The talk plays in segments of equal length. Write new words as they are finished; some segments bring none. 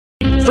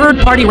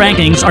Third-party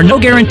rankings are no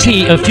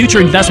guarantee of future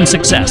investment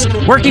success.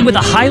 Working with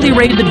a highly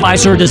rated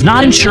advisor does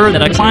not ensure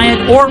that a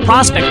client or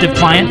prospective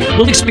client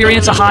will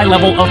experience a high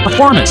level of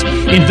performance.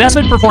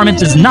 Investment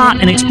performance is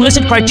not an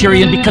explicit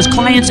criterion because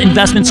clients'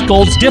 investment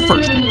goals differ.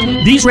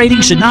 These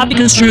ratings should not be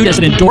construed as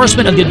an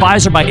endorsement of the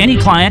advisor by any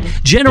client.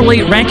 Generally,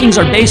 rankings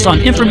are based on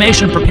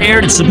information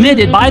prepared and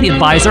submitted by the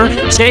advisor.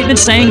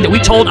 Statements saying that we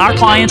told our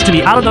clients to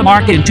be out of the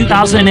market in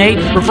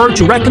 2008 refer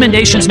to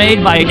recommendations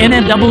made by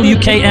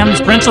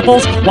MMWKM's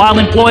principals while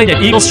employed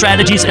at Eagle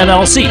Strategies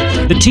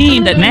LLC. The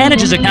team that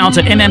manages accounts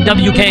at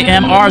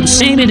MMWKM are the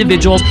same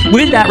individuals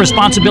with that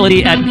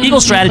responsibility at Eagle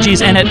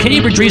Strategies and at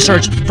Cambridge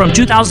Research from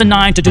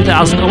 2009 to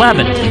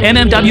 2011.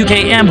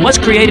 MMWKM was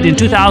created in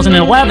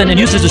 2011 and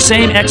uses the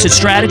same exit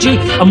strategy.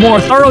 A more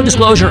thorough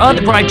disclosure of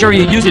the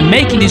criteria used in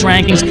making these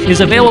rankings is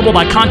available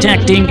by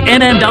contacting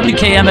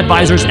MMWKM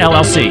Advisors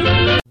LLC.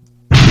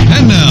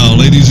 And now,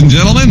 ladies and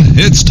gentlemen,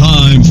 it's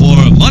time for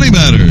Money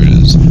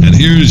Matters. And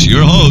here's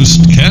your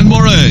host, Ken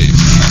Moray.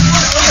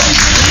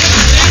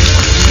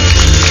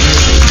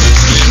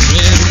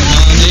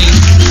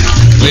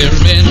 We're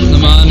in the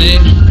money.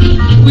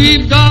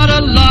 We've got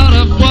a lot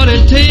of what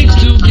it takes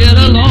to get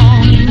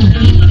along.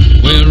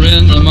 We're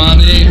in the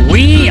money.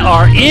 We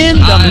are in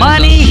the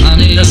money.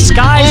 The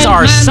skies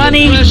are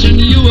sunny.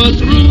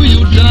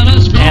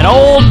 And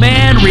old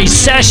man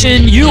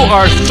recession, you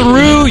are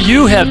through.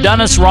 You have done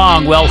us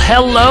wrong. Well,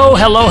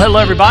 hello,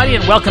 everybody,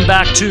 and welcome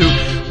back to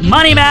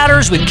Money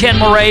Matters with Ken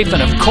Moraif.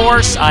 And of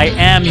course, I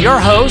am your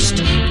host,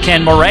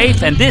 Ken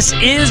Moraif, and this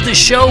is the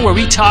show where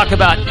we talk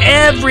about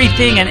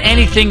everything and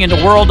anything in the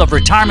world of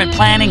retirement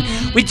planning.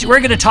 We're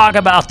going to talk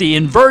about the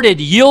inverted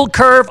yield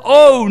curve.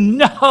 Oh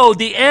no,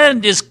 the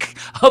end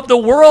of the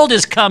world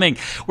is coming.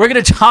 We're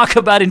going to talk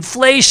about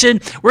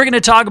inflation. We're going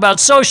to talk about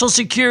Social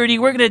Security.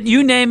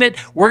 You name it,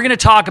 we're going to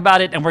talk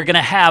about it, and we're going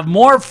to have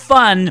more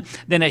fun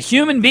than a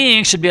human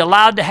being should be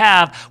allowed to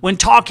have when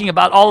talking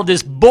about all of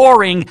this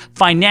boring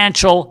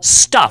financial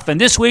stuff.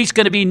 And this week's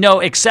going to be no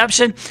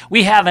exception.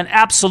 We have an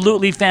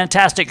absolutely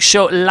fantastic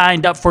show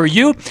lined up for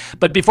you.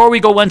 But before we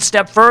go one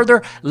step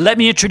further, let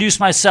me introduce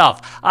myself.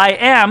 I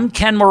am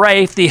Ken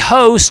Moraif, the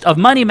host of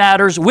Money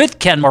Matters with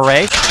Ken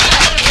Moraif.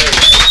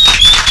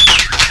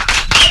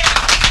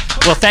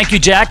 Well, thank you,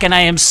 Jack, and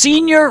I am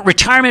Senior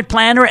Retirement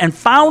Planner and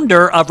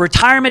founder of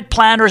Retirement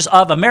Planners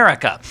of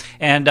America.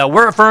 And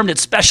we're a firm that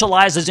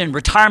specializes in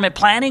retirement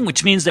planning,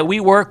 which means that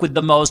we work with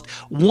the most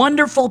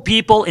wonderful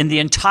people in the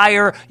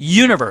entire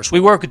universe.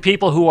 We work with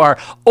people who are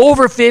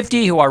over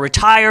 50, who are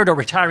retired or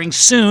retiring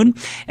soon.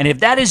 And if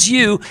that is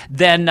you,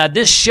 then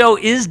this show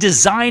is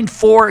designed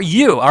for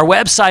you. Our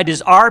website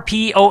is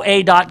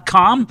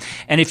rpoa.com.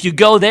 And if you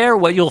go there,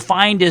 what you'll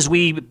find is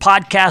we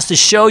podcast the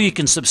show. You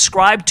can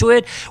subscribe to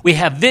it. We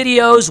have videos,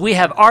 we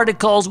have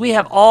articles, we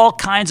have all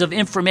kinds of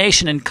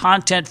information and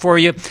content for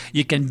you.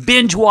 You can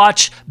binge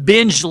watch,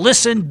 binge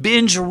listen,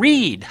 binge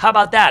read. How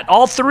about that?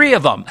 All three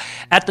of them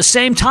at the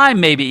same time,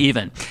 maybe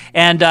even.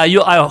 And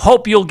I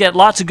hope you'll get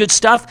lots of good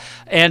stuff.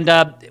 And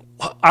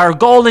our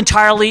goal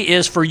entirely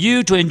is for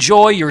you to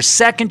enjoy your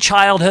second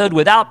childhood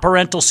without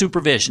parental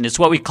supervision. It's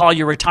what we call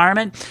your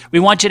retirement. We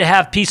want you to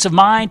have peace of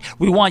mind.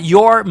 We want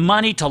your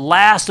money to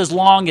last as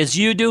long as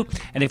you do.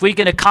 And if we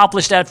can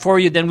accomplish that for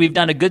you, then we've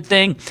done a good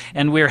thing,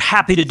 and we're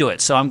happy to do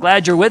it. So I'm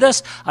glad you're with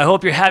us. I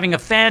hope you're having a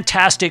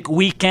fantastic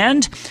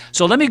weekend.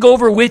 So let me go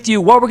over with you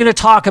what we're going to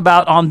talk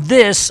about on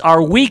this,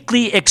 our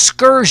weekly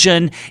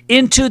excursion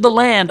into the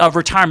land of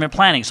retirement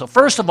planning. So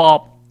first of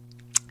all,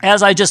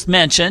 as I just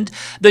mentioned,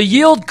 the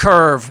yield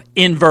curve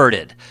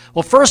inverted.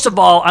 Well, first of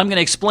all, I'm going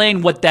to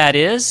explain what that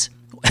is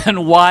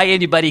and why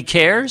anybody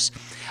cares.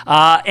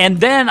 And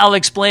then I'll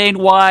explain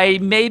why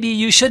maybe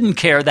you shouldn't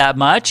care that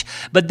much.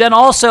 But then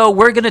also,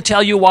 we're going to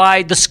tell you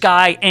why the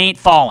sky ain't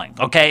falling,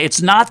 okay?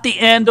 It's not the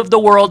end of the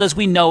world as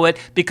we know it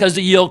because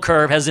the yield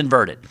curve has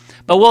inverted.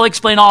 But we'll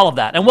explain all of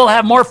that. And we'll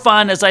have more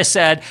fun, as I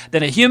said,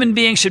 than a human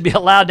being should be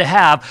allowed to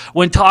have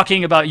when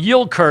talking about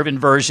yield curve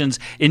inversions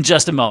in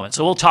just a moment.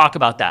 So we'll talk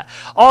about that.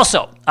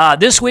 Also,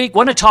 this week, I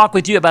want to talk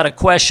with you about a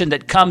question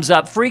that comes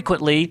up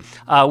frequently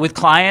with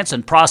clients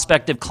and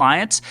prospective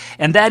clients,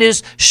 and that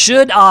is,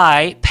 should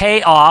I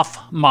pay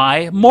off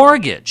my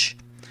mortgage?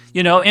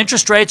 You know,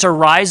 interest rates are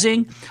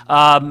rising.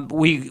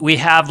 We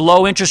have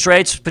low interest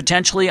rates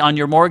potentially on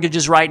your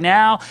mortgages right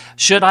now.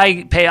 Should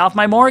I pay off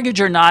my mortgage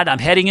or not? I'm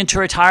heading into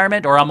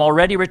retirement or I'm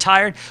already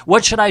retired.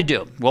 What should I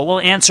do? Well, we'll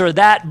answer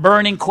that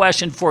burning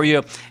question for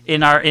you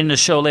in the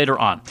show later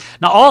on.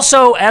 Now,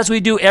 also, as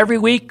we do every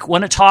week, I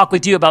want to talk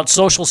with you about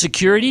Social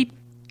Security.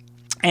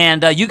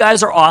 And you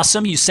guys are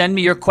awesome. You send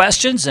me your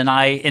questions, and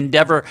I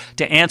endeavor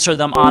to answer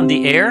them on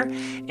the air.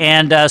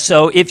 And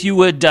so if you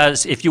want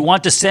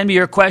to send me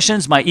your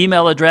questions, my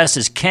email address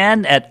is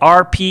ken@rpoa.com.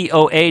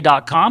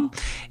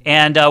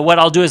 And what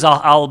I'll do is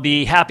I'll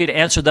be happy to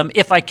answer them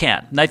if I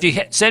can. Now, if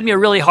you send me a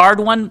really hard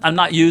one, I'm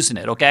not using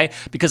it, okay?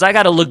 Because I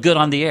got to look good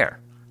on the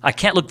air. I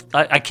can't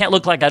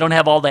look like I don't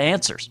have all the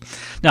answers.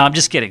 No, I'm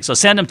just kidding. So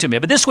send them to me.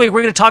 But this week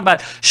we're going to talk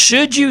about,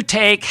 should you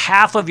take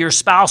half of your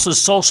spouse's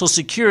Social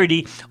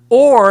Security,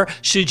 or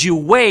should you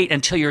wait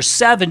until you're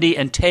 70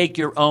 and take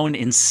your own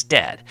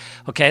instead?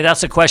 Okay,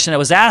 that's a question that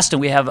was asked,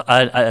 and we have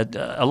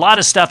a lot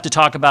of stuff to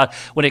talk about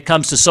when it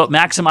comes to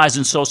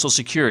maximizing Social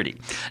Security.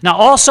 Now,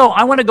 also,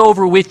 I want to go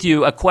over with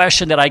you a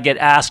question that I get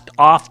asked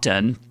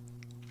often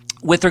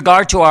with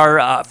regard to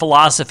our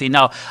philosophy.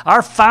 Now,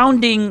 our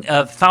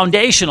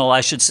foundational, I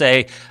should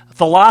say,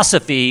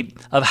 philosophy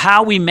of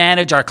how we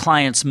manage our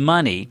clients'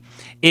 money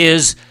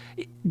is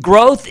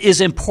growth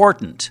is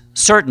important,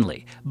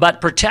 certainly, but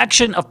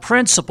protection of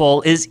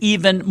principal is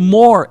even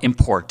more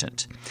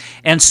important.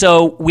 And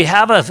so we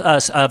have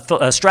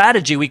a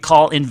strategy we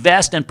call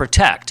invest and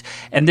protect.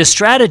 And this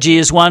strategy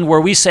is one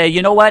where we say,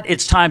 you know what,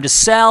 it's time to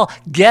sell,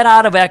 get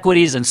out of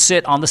equities, and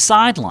sit on the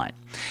sideline.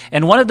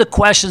 And one of the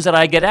questions that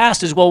I get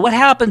asked is, well, what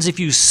happens if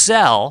you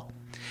sell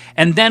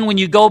and then when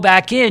you go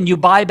back in, you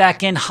buy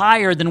back in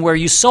higher than where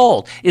you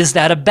sold? Is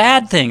that a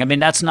bad thing? I mean,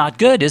 that's not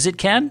good, is it,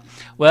 Ken?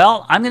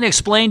 Well, I'm going to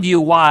explain to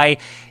you why.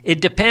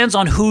 It depends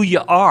on who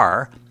you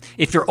are.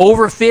 If you're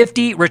over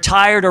 50,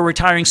 retired, or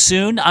retiring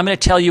soon, I'm going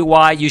to tell you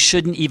why you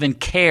shouldn't even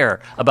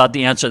care about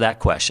the answer to that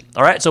question.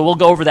 All right, so we'll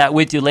go over that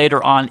with you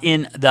later on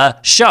in the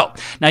show.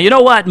 Now, you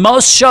know what?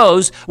 Most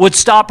shows would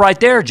stop right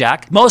there,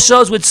 Jack. Most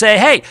shows would say,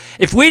 hey,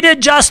 if we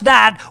did just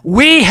that,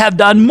 we have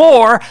done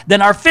more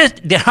than our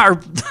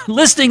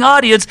listening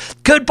audience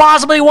could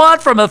possibly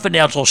want from a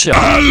financial show.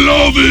 I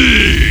love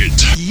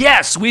it!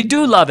 Yes, we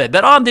do love it.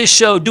 But on this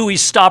show, do we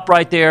stop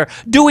right there?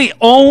 Do we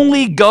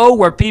only go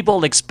where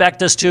people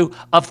expect us to?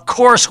 Of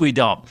course we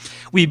don't.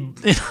 We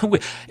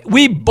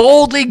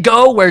boldly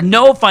go where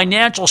no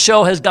financial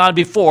show has gone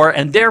before,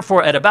 and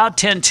therefore at about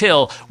 10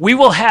 till, we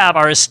will have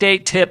our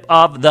estate tip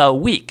of the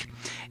week.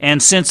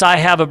 And since I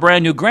have a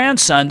brand new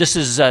grandson, this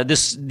is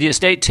the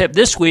estate tip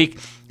this week.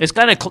 It's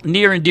kind of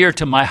near and dear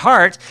to my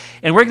heart,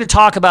 and we're going to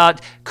talk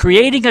about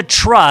creating a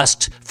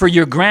trust for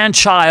your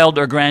grandchild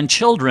or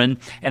grandchildren,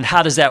 and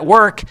how does that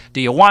work?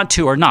 Do you want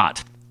to or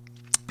not?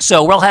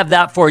 So we'll have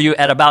that for you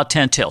at about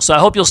 10 till. So I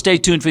hope you'll stay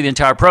tuned for the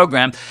entire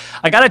program.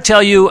 I got to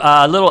tell you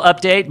a little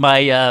update.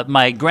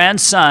 My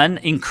grandson,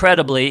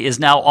 incredibly, is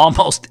now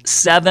almost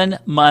 7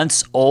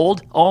 months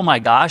old. Oh my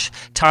gosh,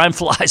 time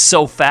flies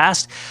so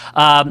fast.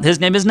 His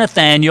name is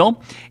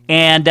Nathaniel.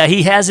 And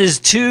he has his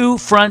 2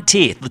 front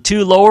teeth, the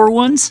 2 lower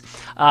ones.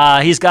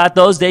 He's got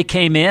those. They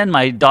came in.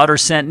 My daughter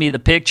sent me the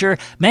picture.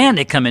 Man,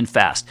 they come in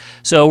fast.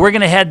 So we're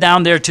going to head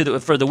down there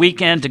for the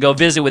weekend to go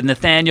visit with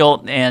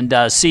Nathaniel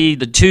and see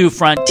the 2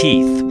 front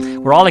teeth.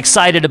 We're all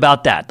excited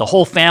about that. The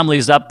whole family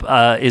is up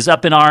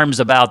in arms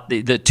about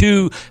the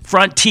 2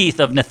 front teeth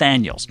of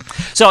Nathaniel's.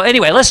 So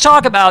anyway, let's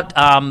talk about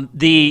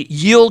the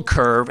yield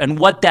curve and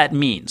what that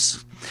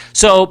means.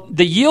 So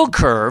the yield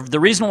curve, the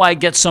reason why it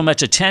gets so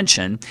much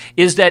attention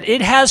is that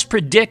it has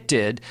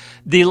predicted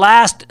the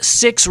last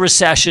 6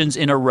 recessions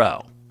in a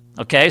row.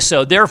 Okay,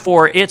 so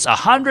therefore it's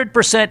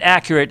 100%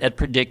 accurate at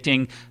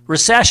predicting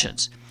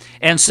recessions.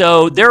 And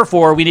so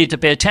therefore we need to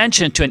pay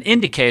attention to an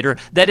indicator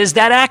that is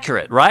that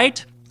accurate,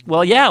 right?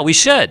 Well, yeah, we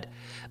should.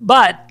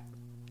 But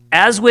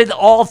as with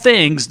all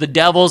things, the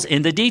devil's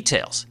in the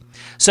details.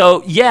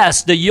 So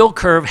yes, the yield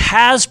curve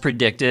has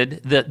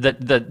predicted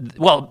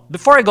well,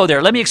 before I go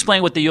there, let me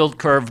explain what the yield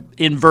curve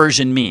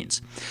inversion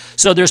means.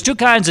 So there's 2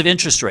 kinds of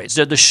interest rates.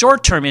 There are the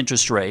short-term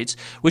interest rates,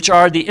 which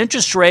are the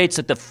interest rates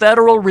that the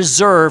Federal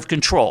Reserve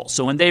controls.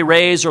 So when they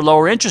raise or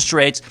lower interest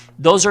rates,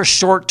 those are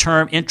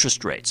short-term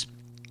interest rates.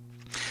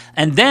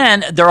 And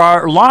then there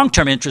are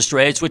long-term interest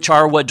rates, which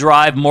are what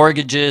drive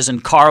mortgages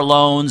and car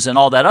loans and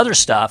all that other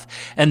stuff,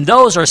 and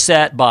those are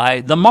set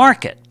by the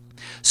market.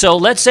 So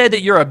let's say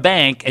that you're a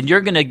bank and you're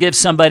going to give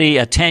somebody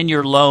a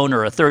 10-year loan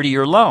or a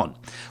 30-year loan.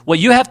 What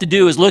you have to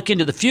do is look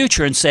into the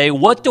future and say,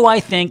 what do I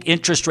think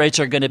interest rates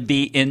are going to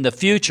be in the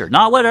future?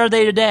 Not what are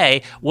they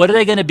today, what are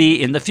they going to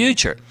be in the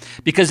future?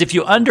 Because if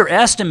you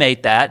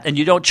underestimate that and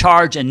you don't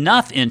charge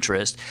enough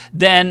interest,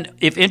 then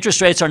if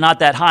interest rates are not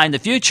that high in the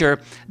future,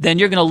 then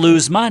you're going to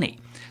lose money.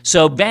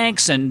 So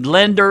banks and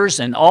lenders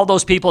and all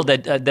those people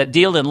that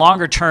deal in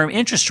longer-term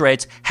interest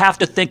rates have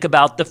to think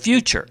about the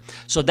future.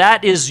 So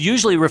that is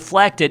usually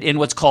reflected in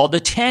what's called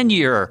the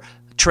 10-year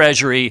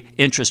Treasury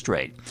interest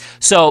rate.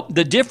 So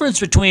the difference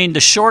between the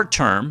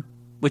short-term,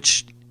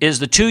 which is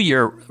the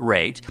 2-year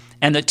rate,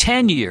 and the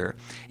 10-year,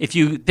 if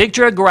you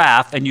picture a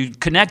graph and you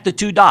connect the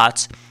 2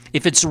 dots,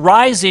 if it's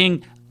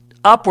rising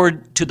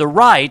upward to the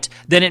right,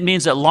 then it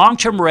means that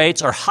long-term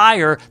rates are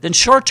higher than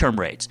short-term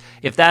rates.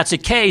 If that's the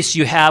case,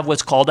 you have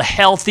what's called a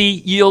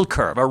healthy yield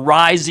curve, a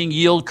rising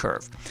yield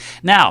curve.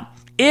 Now,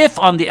 if,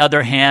 on the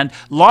other hand,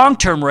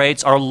 long-term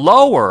rates are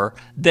lower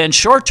than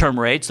short-term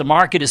rates, the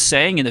market is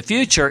saying in the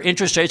future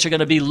interest rates are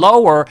going to be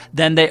lower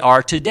than they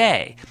are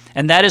today.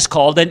 And that is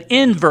called an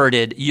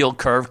inverted yield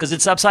curve because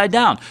it's upside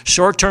down.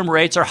 Short-term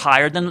rates are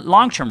higher than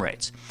long-term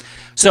rates.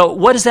 So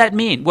what does that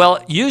mean?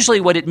 Well,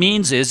 usually what it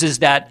means is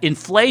that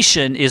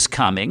inflation is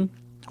coming,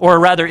 or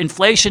rather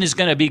inflation is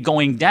going to be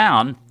going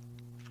down,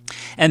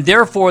 And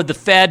therefore, the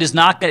Fed is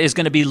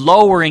going to be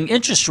lowering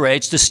interest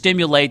rates to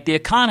stimulate the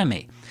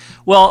economy.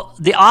 Well,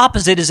 the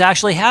opposite is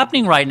actually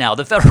happening right now.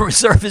 The Federal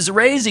Reserve is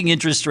raising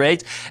interest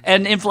rates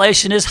and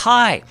inflation is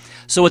high.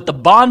 So what the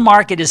bond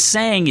market is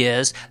saying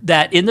is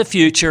that in the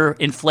future,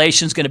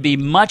 inflation is going to be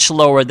much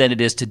lower than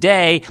it is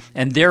today,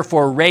 and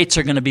therefore rates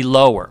are going to be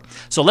lower.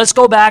 So let's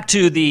go back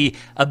to the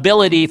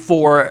ability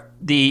for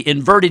the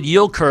inverted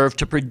yield curve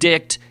to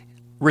predict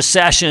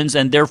recessions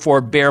and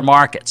therefore bear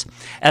markets.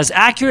 As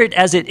accurate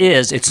as it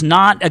is, it's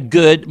not a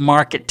good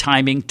market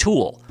timing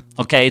tool.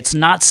 Okay, it's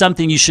not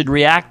something you should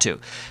react to,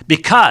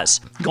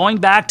 because going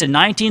back to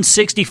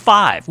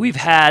 1965, we've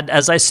had,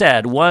 as I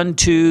said, 1,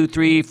 2,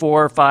 3,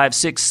 4, 5,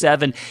 6,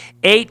 7,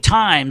 8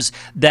 times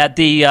that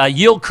the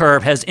yield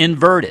curve has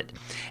inverted.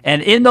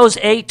 And in those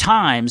 8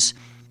 times,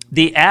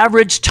 the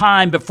average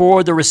time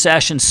before the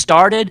recession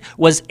started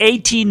was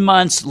 18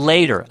 months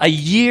later, a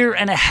year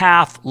and a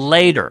half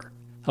later.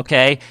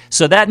 Okay,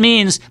 so that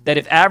means that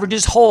if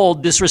averages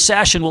hold, this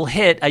recession will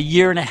hit a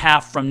year and a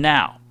half from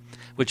now,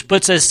 which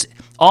puts us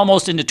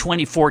almost into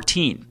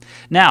 2014.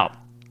 Now,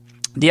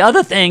 the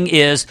other thing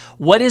is,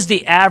 what is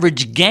the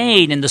average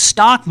gain in the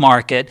stock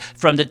market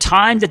from the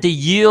time that the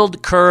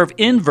yield curve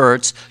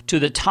inverts to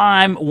the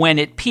time when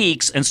it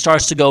peaks and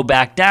starts to go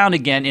back down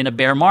again in a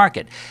bear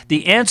market?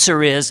 The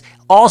answer is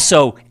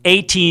also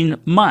 18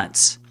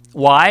 months.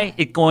 Why?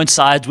 It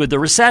coincides with the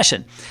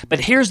recession. But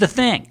here's the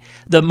thing.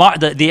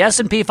 The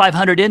S&P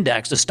 500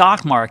 index, the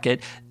stock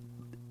market,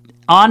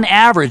 on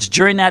average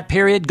during that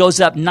period goes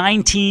up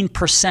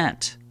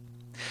 19%.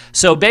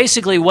 So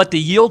basically what the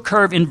yield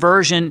curve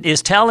inversion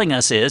is telling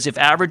us is, if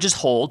averages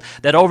hold,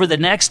 that over the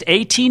next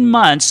 18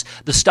 months,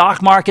 the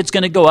stock market's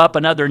going to go up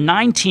another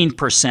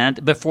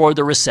 19% before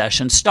the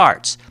recession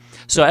starts.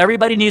 So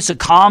everybody needs to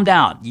calm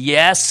down.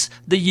 Yes,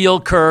 the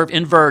yield curve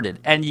inverted.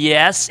 And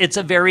yes, it's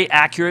a very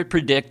accurate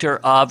predictor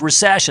of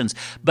recessions.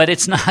 But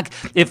it's not,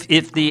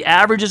 if the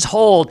averages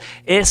hold,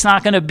 it's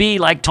not going to be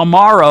like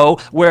tomorrow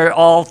where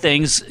all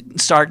things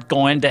start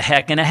going to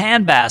heck in a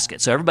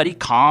handbasket. So everybody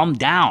calm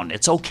down.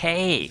 It's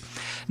okay.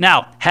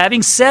 Now,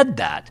 having said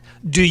that,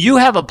 do you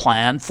have a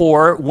plan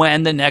for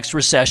when the next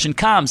recession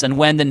comes and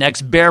when the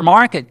next bear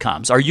market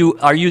comes? Are you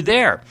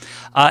there?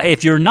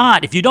 If you're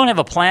not, if you don't have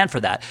a plan for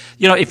that,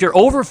 if you're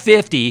over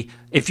 50,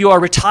 if you are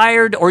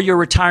retired or you're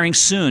retiring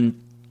soon,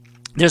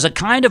 there's a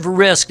kind of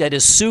risk that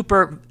is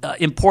super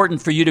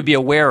important for you to be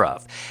aware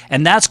of,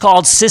 and that's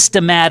called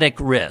systematic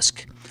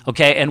risk.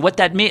 Okay, and what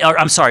that means,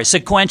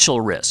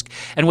 sequential risk.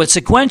 And what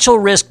sequential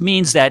risk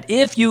means that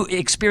if you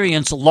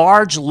experience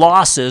large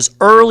losses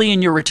early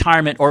in your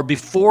retirement or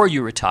before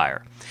you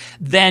retire,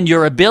 then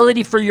your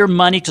ability for your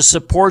money to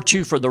support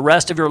you for the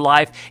rest of your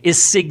life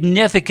is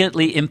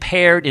significantly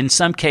impaired. In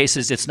some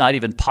cases, it's not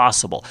even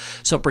possible.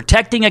 So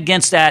protecting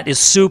against that is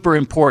super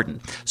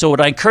important. So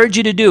what I encourage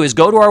you to do is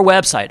go to our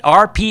website,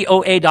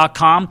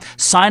 rpoa.com,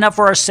 sign up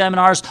for our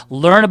seminars,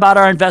 learn about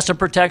our Invest and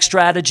Protect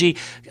strategy,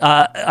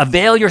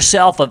 avail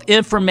yourself of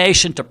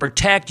information to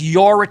protect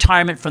your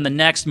retirement from the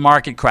next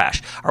market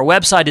crash. Our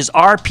website is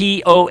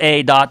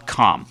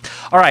rpoa.com.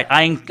 All right,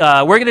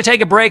 we're going to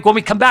take a break. When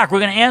we come back, we're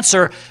going to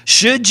answer,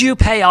 should you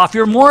pay off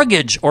your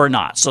mortgage or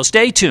not? So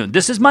stay tuned.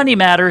 This is Money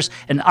Matters,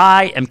 and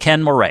I am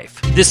Ken Moraif.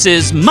 This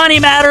is Money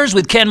Matters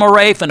with Ken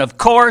Moraif, and of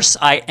course,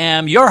 I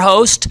am your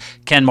host,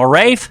 Ken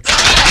Moraif.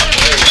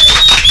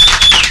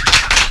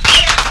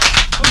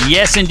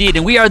 Yes, indeed.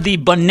 And we are the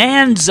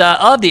bonanza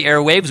of the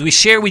airwaves. We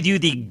share with you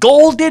the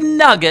golden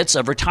nuggets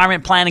of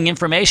retirement planning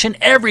information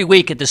every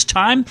week at this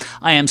time.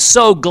 I am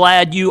so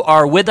glad you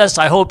are with us.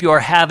 I hope you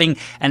are having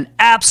an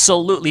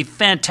absolutely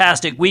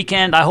fantastic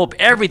weekend. I hope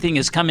everything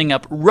is coming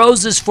up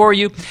roses for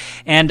you.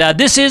 And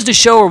this is the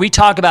show where we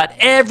talk about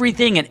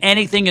everything and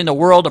anything in the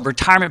world of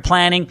retirement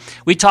planning.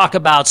 We talk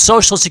about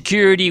Social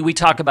Security. We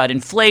talk about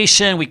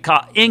inflation. We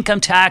talk income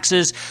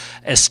taxes,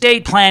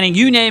 estate planning,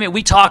 you name it.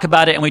 We talk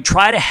about it, and we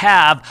try to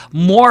have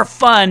more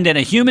fun than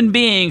a human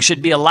being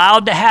should be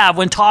allowed to have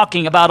when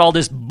talking about all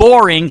this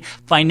boring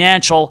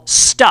financial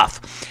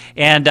stuff.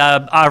 And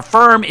our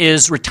firm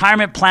is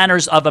Retirement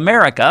Planners of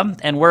America,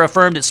 and we're a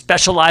firm that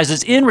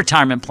specializes in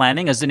retirement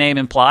planning, as the name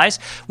implies,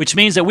 which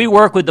means that we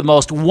work with the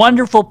most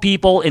wonderful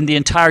people in the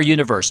entire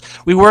universe.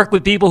 We work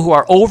with people who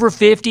are over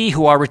 50,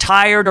 who are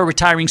retired or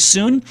retiring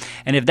soon,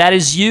 and if that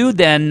is you,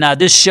 then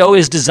this show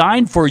is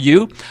designed for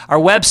you. Our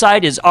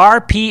website is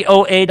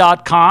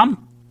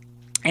rpoa.com.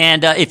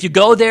 And if you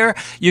go there,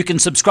 you can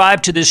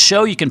subscribe to this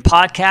show. You can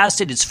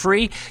podcast it. It's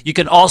free. You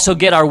can also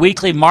get our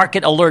weekly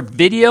market alert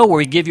video where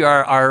we give you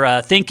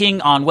our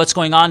thinking on what's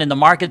going on in the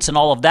markets and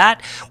all of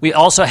that. We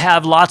also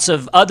have lots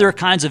of other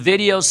kinds of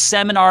videos,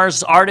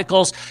 seminars,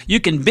 articles. You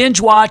can binge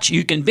watch,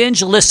 you can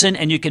binge listen,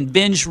 and you can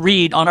binge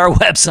read on our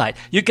website.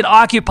 You can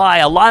occupy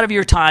a lot of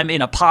your time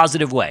in a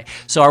positive way.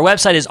 So our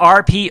website is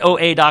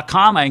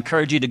rpoa.com. I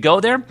encourage you to go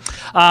there.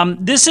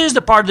 This is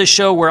the part of the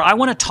show where I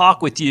want to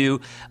talk with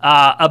you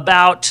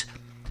about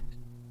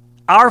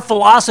our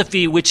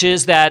philosophy, which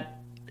is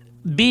that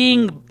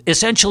being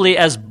essentially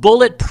as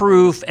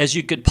bulletproof as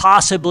you could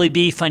possibly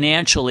be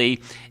financially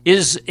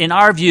is, in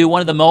our view, one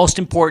of the most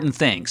important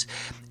things.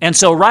 And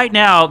so right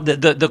now,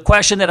 the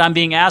question that I'm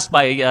being asked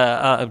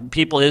by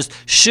people is,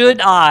 should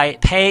I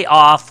pay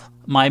off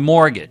my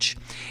mortgage?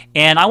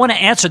 And I want to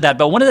answer that,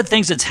 but one of the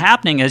things that's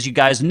happening, as you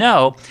guys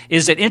know,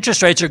 is that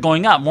interest rates are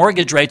going up,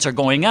 mortgage rates are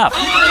going up.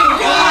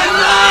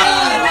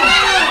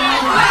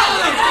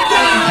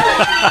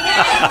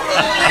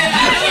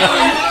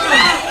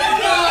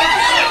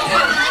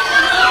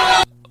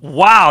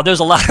 Wow, there's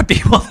a lot of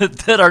people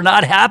that are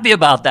not happy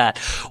about that.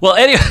 Well,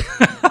 anyway,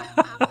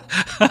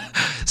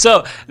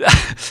 so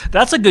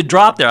that's a good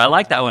drop there. I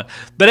like that one.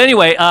 But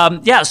anyway,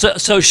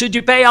 so should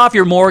you pay off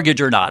your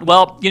mortgage or not?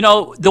 Well,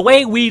 the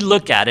way we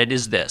look at it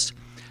is this,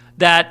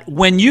 that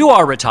when you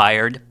are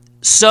retired,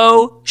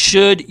 so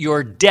should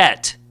your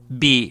debt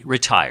be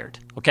retired.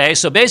 Okay,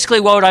 so basically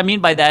what I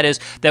mean by that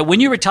is that when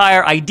you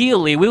retire,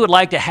 ideally, we would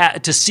like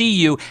to see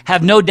you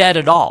have no debt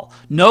at all.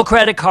 No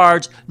credit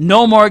cards,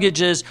 no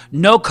mortgages,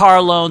 no car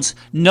loans,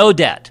 no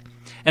debt.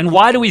 And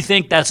why do we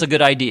think that's a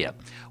good idea?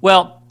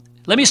 Well,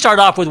 let me start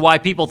off with why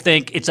people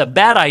think it's a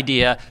bad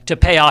idea to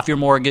pay off your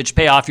mortgage,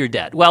 pay off your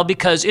debt. Well,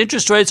 because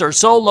interest rates are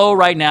so low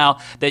right now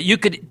that you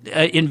could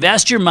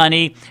invest your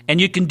money and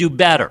you can do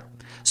better.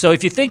 So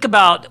if you think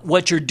about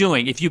what you're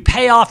doing, if you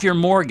pay off your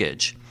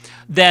mortgage,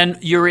 then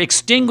you're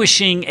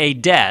extinguishing a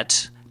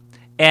debt,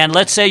 and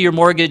let's say your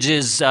mortgage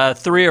is 3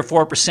 or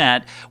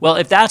 4%. Well,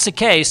 if that's the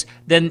case,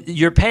 then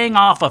you're paying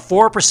off a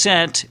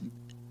 4%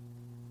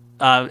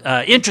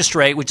 interest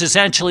rate, which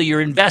essentially you're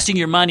investing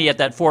your money at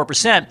that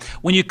 4%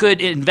 when you could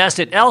invest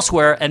it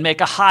elsewhere and make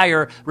a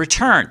higher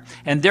return.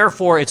 And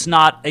therefore, it's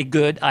not a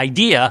good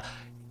idea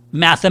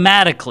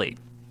mathematically.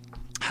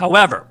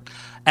 However,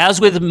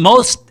 as with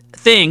most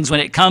things when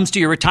it comes to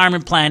your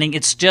retirement planning,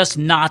 it's just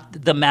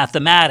not the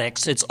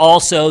mathematics. It's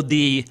also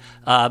the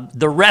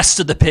rest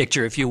of the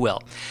picture, if you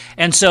will.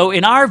 And so,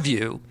 in our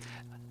view,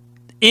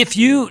 if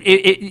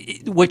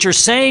what you're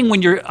saying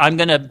when I'm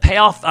going to pay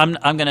off, I'm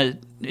going to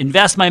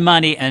invest my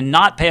money and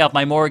not pay off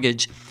my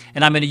mortgage,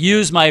 and I'm going to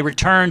use my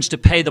returns to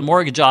pay the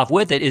mortgage off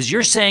with it, is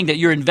you're saying that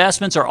your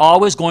investments are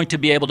always going to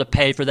be able to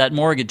pay for that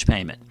mortgage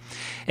payment.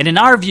 And in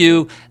our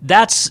view,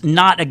 that's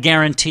not a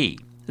guarantee.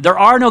 There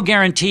are no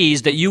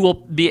guarantees that you will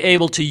be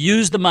able to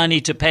use the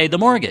money to pay the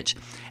mortgage.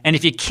 And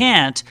if you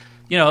can't,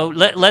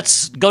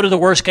 let's go to the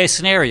worst case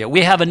scenario.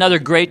 We have another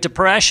Great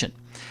Depression,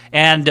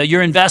 and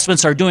your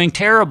investments are doing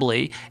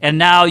terribly, and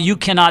now you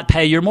cannot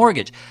pay your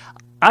mortgage.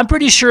 I'm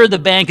pretty sure the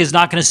bank is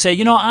not going to say,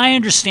 I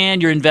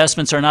understand your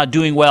investments are not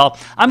doing well.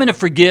 I'm going to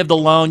forgive the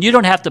loan. You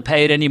don't have to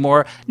pay it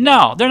anymore.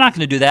 No, they're not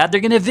going to do that.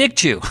 They're going to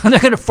evict you. They're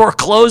going to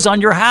foreclose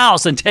on your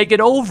house and take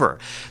it over.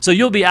 So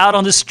you'll be out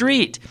on the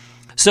street.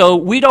 So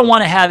we don't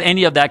want to have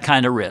any of that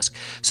kind of risk.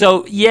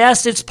 So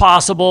yes, it's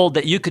possible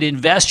that you could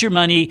invest your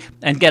money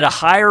and get a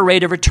higher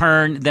rate of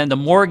return than the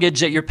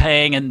mortgage that you're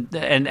paying, and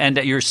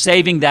that you're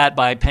saving that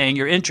by paying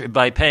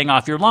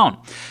off your loan.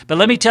 But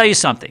let me tell you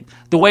something.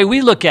 The way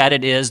we look at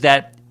it is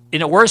that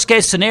in a worst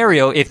case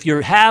scenario, if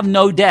you have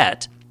no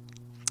debt,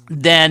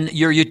 then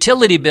your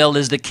utility bill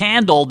is the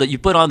candle that you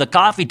put on the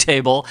coffee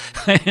table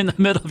in the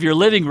middle of your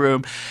living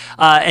room,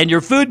 and your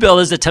food bill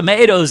is the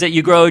tomatoes that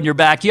you grow in your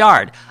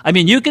backyard. I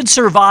mean, you can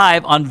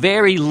survive on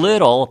very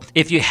little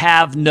if you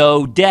have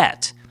no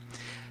debt.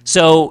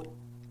 So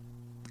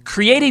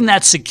creating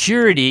that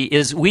security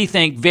is, we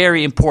think,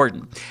 very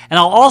important. And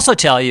I'll also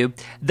tell you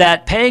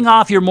that paying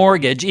off your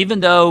mortgage, even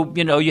though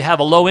you have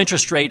a low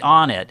interest rate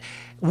on it,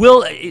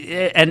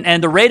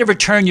 and the rate of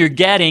return you're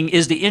getting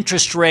is the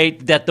interest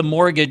rate that the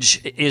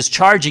mortgage is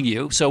charging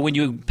you. So when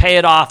you pay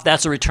it off,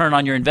 that's a return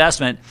on your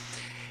investment.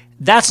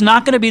 That's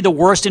not going to be the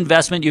worst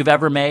investment you've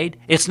ever made.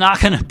 It's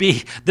not going to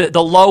be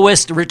the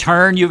lowest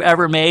return you've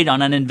ever made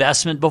on an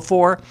investment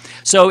before.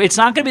 So it's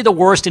not going to be the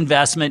worst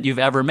investment you've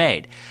ever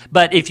made.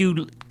 But if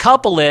you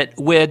couple it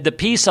with the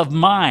peace of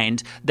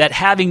mind that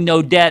having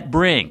no debt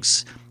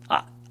brings,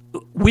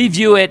 we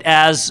view it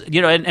as,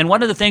 and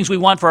one of the things we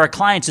want for our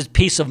clients is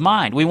peace of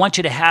mind. We want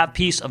you to have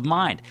peace of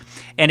mind.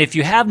 And if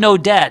you have no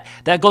debt,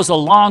 that goes a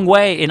long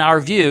way, in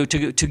our view,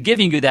 to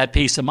giving you that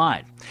peace of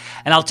mind.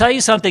 And I'll tell you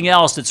something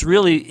else that's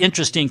really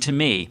interesting to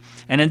me.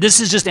 And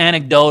this is just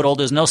anecdotal.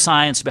 There's no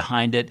science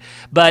behind it.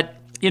 But,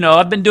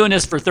 I've been doing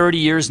this for 30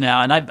 years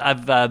now, and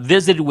I've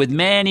visited with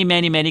many,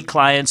 many, many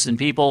clients and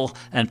people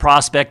and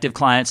prospective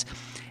clients.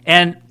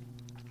 And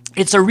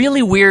it's a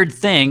really weird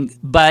thing,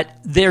 but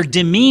their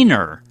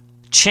demeanor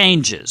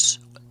changes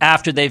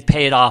after they've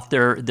paid off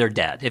their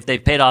debt, if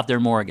they've paid off their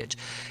mortgage.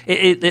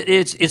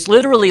 It's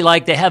literally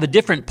like they have a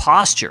different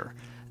posture.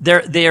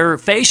 Their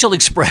facial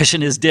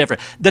expression is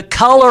different. The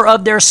color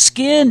of their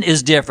skin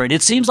is different.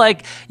 It seems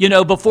like,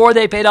 before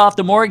they paid off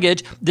the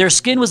mortgage, their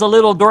skin was a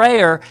little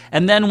grayer,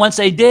 and then once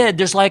they did,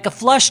 there's like a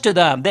flush to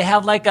them. They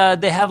have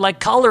like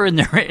color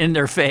in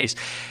their face.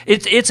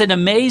 It's an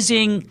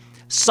amazing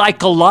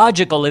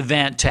psychological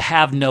event to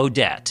have no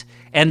debt.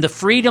 And the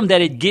freedom that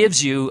it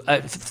gives you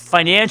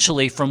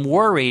financially from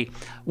worry,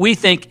 we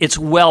think it's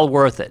well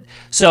worth it.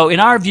 So in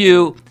our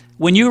view,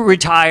 when you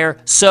retire,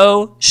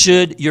 so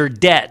should your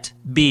debt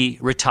be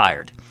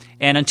retired.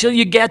 And until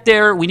you get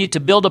there, we need to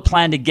build a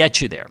plan to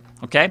get you there.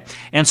 Okay?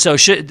 And so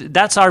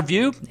that's our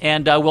view,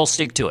 and we'll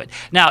stick to it.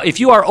 Now, if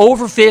you are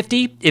over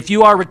 50, if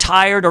you are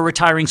retired or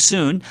retiring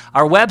soon,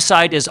 our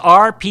website is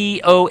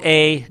rpoa.com,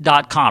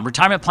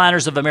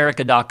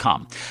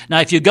 retirementplannersofamerica.com. Now,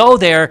 if you go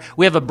there,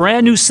 we have a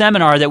brand new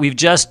seminar that we've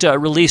just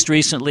released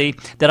recently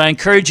that I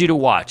encourage you to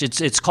watch.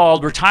 It's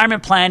called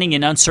Retirement Planning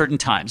in Uncertain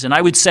Times, and I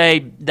would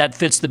say that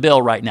fits the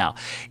bill right now.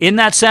 In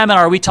that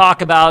seminar, we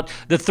talk about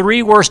the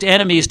 3 worst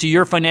enemies to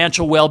your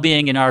financial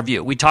well-being in our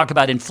view. We talk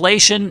about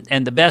inflation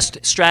and the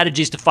best strategies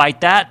to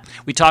fight that.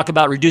 We talk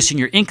about reducing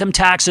your income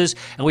taxes,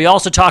 and we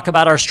also talk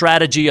about our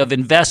strategy of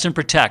invest and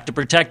protect, to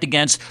protect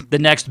against the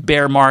next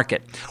bear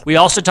market. We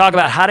also talk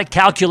about how to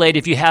calculate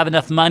if you have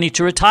enough money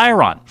to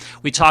retire on.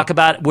 We talk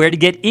about where to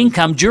get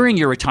income during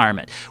your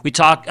retirement. We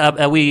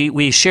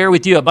share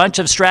with you a bunch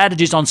of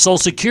strategies on Social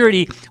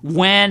Security,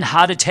 when,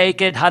 how to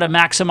take it, how to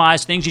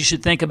maximize, things you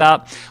should think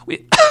about.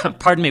 We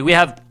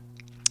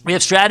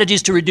have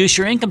strategies to reduce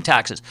your income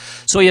taxes.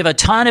 So we have a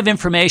ton of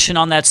information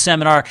on that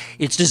seminar.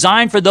 It's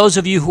designed for those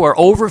of you who are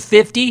over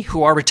 50,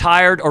 who are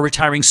retired or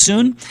retiring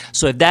soon.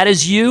 So if that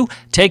is you,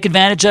 take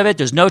advantage of it.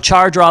 There's no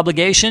charge or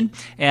obligation,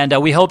 and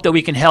we hope that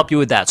we can help you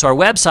with that. So our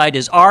website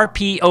is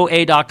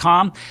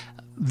rpoa.com.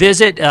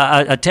 Visit,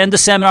 attend the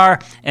seminar,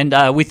 and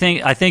I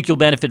think you'll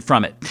benefit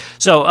from it.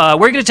 So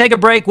we're going to take a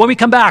break. When we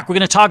come back, we're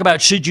going to talk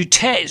about we're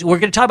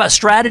going to talk about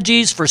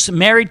strategies for some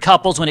married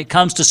couples when it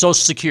comes to Social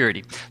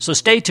Security. So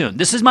stay tuned.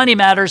 This is Money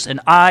Matters, and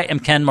I am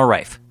Ken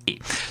Moraif.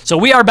 So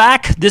we are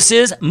back. This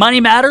is Money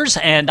Matters,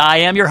 and I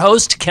am your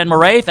host, Ken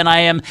Moraif, and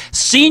I am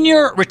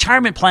Senior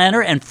Retirement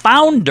Planner and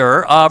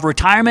founder of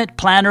Retirement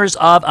Planners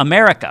of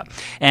America.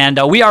 And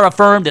we are a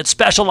firm that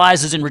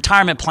specializes in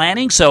retirement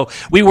planning, so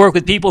we work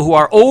with people who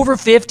are over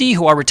 50,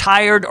 who are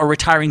retired or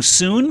retiring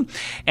soon.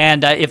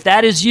 And if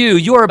that is you,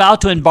 you are about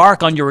to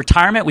embark on your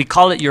retirement. We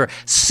call it your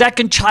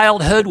second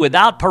childhood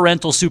without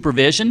parental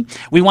supervision.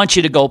 We want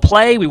you to go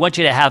play. We want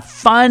you to have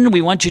fun.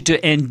 We want you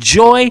to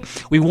enjoy.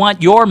 We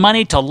want your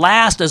money to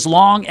last as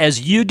long as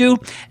you do,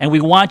 and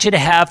we want you to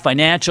have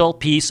financial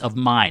peace of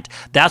mind.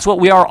 That's what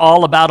we are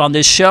all about on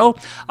this show.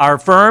 Our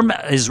firm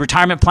is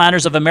Retirement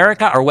Planners of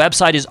America. Our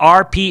website is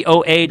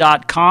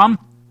rpoa.com.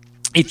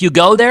 If you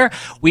go there,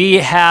 we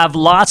have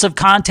lots of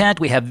content.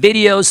 We have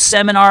videos,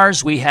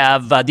 seminars. We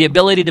have the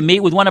ability to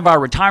meet with one of our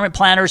retirement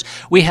planners.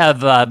 We have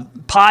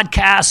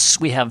podcasts.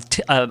 We have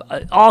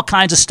all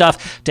kinds of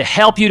stuff to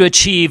help you to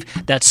achieve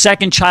that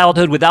second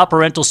childhood without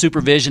parental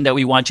supervision that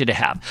we want you to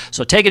have.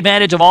 So take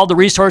advantage of all the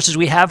resources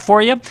we have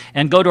for you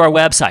and go to our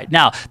website.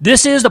 Now,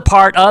 this is the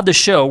part of the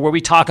show where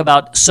we talk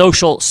about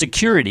Social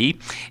Security,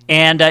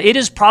 and it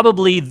is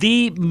probably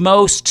the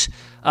most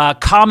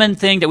common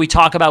thing that we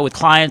talk about with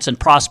clients and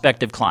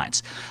prospective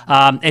clients.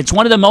 It's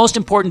one of the most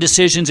important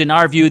decisions in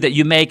our view that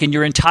you make in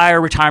your entire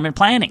retirement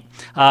planning.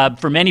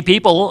 For many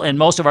people and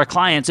most of our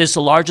clients, it's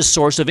the largest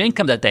source of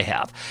income that they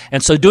have.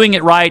 And so doing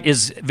it right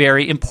is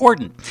very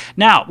important.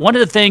 Now, one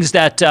of the things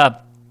that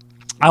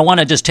I want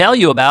to just tell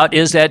you about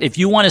is that if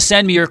you want to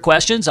send me your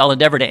questions, I'll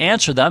endeavor to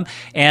answer them.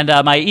 And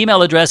my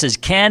email address is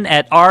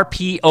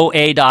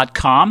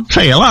ken@rpoa.com.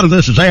 Hey, a lot of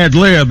this is ad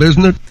lib,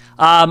 isn't it?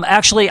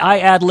 Actually, I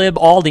ad-lib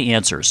all the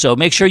answers, so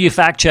make sure you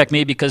fact-check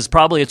me because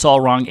probably it's all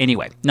wrong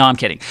anyway. No, I'm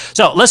kidding.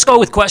 So let's go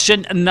with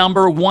question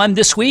number 1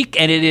 this week,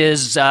 and it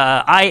is,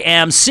 I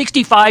am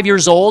 65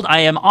 years old.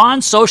 I am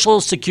on Social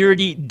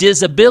Security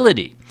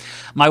disability.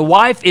 My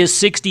wife is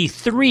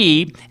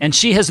 63, and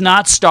she has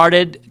not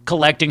started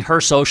collecting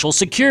her Social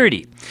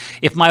Security.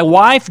 If my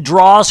wife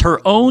draws her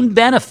own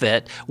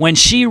benefit when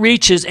she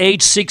reaches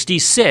age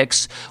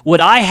 66, would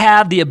I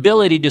have the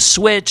ability to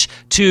switch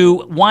to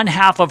one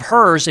half of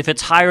hers if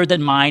it's higher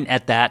than mine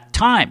at that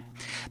time?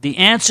 The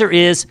answer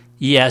is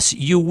yes,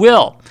 you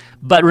will.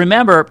 But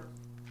remember,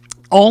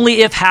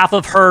 only if half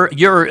of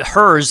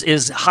hers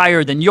is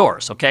higher than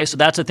yours, okay? So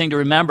that's a thing to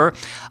remember.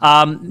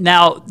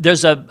 Now,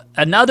 there's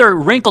another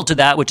wrinkle to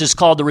that, which is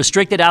called the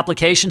restricted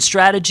application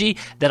strategy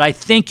that I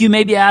think you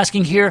may be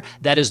asking here.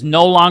 That is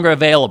no longer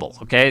available,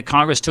 okay?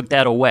 Congress took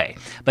that away.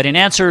 But in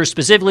answer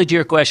specifically to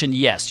your question,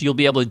 yes, you'll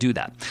be able to do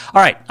that.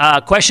 All right,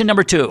 question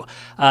number 2.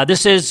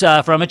 This is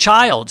from a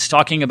child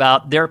talking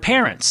about their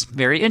parents.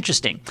 Very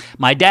interesting.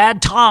 My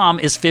dad,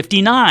 Tom, is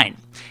 59.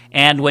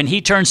 And when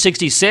he turns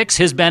 66,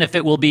 his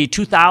benefit will be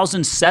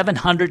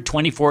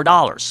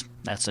 $2,724.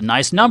 That's a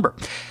nice number.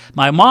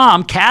 My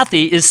mom,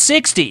 Kathy, is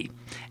 60,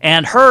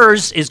 and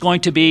hers is going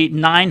to be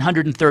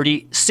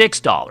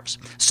 $936.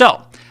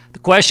 So the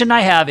question I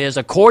have is,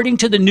 according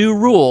to the new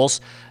rules,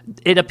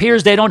 it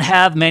appears they don't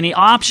have many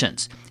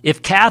options.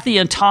 If Kathy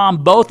and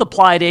Tom both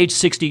apply at age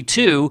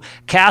 62,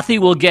 Kathy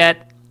will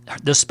get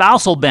the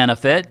spousal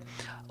benefit,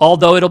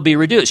 although it'll be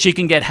reduced. She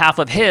can get half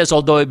of his,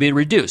 although it'll be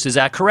reduced. Is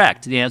that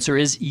correct? The answer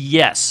is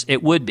yes,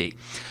 it would be.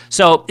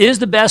 So is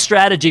the best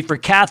strategy for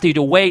Kathy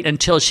to wait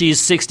until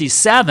she's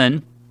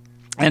 67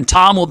 and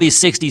Tom will be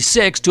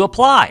 66 to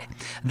apply?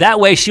 That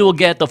way she will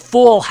get the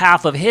full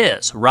half of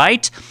his,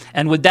 right?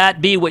 And would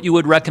that be what you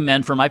would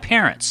recommend for my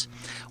parents?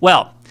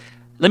 Well,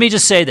 let me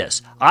just say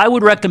this. I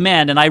would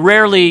recommend, and I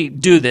rarely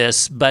do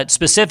this, but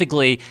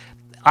specifically,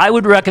 I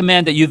would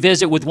recommend that you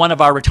visit with one of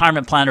our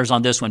retirement planners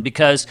on this one,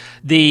 because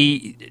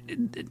they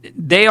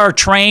are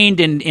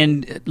trained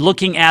in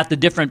looking at the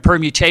different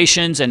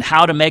permutations and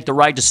how to make the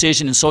right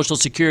decision in Social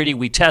Security.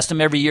 We test them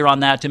every year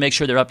on that to make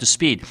sure they're up to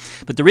speed.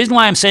 But the reason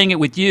why I'm saying it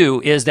with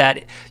you is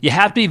that you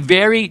have to be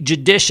very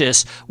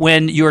judicious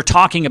when you're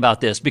talking about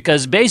this,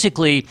 because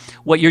basically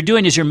what you're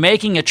doing is you're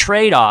making a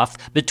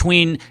trade-off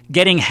between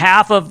getting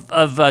half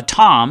of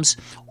Tom's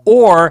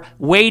or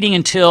waiting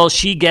until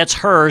she gets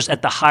hers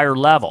at the higher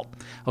level.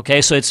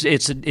 Okay, so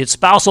it's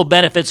spousal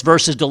benefits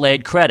versus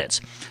delayed credits.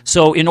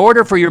 So in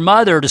order for your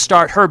mother to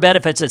start her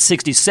benefits at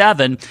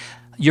 67,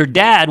 your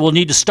dad will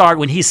need to start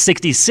when he's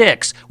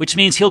 66, which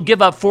means he'll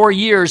give up 4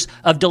 years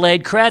of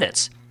delayed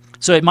credits.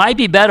 So it might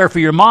be better for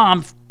your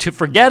mom to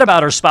forget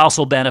about her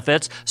spousal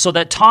benefits so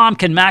that Tom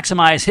can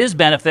maximize his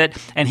benefit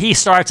and he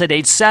starts at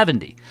age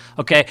 70.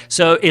 Okay,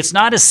 so it's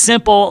not as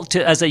simple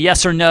as a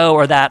yes or no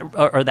or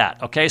that.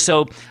 Okay,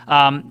 so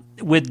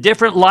with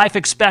different life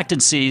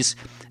expectancies,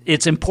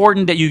 it's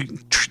important that you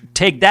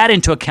take that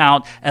into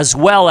account as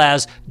well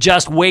as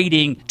just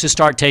waiting to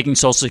start taking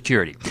Social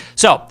Security.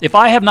 So if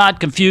I have not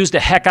confused the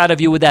heck out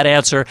of you with that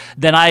answer,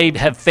 then I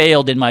have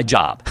failed in my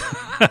job.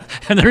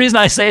 And the reason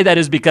I say that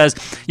is because,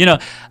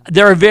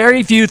 there are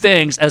very few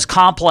things as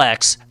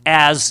complex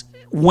as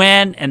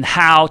when and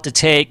how to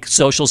take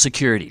Social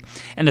Security.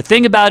 And the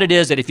thing about it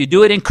is that if you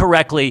do it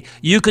incorrectly,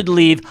 you could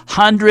leave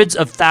hundreds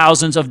of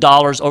thousands of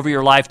dollars over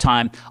your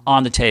lifetime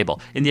on the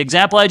table. In the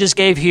example I just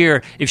gave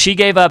here, if she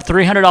gave up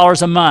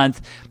 $300 a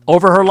month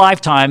over her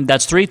lifetime,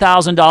 that's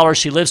 $3,000.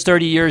 She lives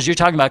 30 years. You're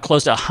talking about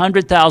close to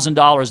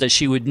 $100,000 that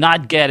she would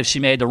not get if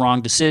she made the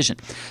wrong decision.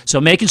 So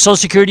making Social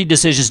Security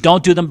decisions,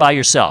 don't do them by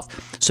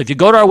yourself. So if you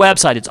go to our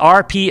website, it's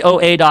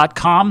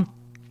rpoa.com.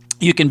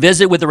 You can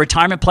visit with a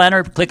retirement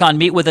planner, click on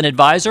Meet with an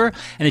Advisor,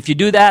 and if you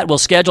do that, we'll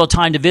schedule a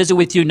time to visit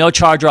with you, no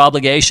charge or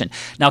obligation.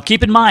 Now,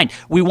 keep in mind,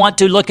 we want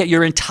to look at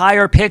your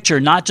entire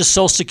picture, not just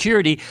Social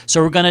Security,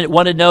 so we're going to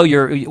want to know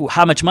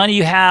how much money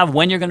you have,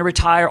 when you're going to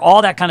retire,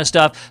 all that kind of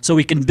stuff, so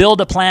we can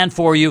build a plan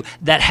for you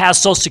that has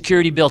Social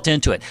Security built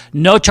into it.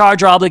 No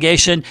charge or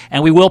obligation,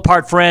 and we will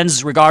part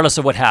friends regardless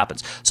of what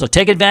happens. So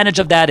take advantage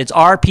of that. It's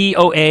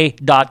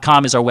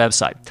rpoa.com is our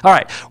website. All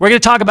right, we're going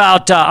to talk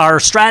about our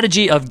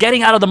strategy of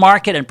getting out of the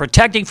market and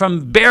protecting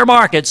from bear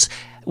markets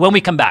when we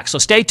come back. So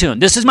stay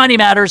tuned. This is Money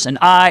Matters, and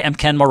I am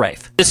Ken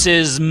Moraif. This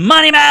is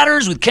Money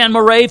Matters with Ken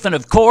Moraif, and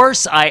of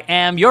course, I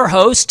am your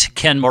host,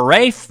 Ken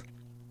Moraif.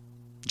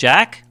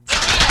 Jack?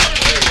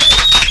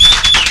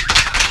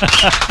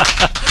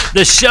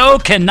 The show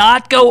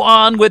cannot go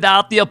on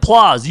without the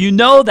applause. You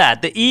know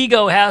that. The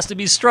ego has to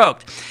be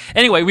stroked.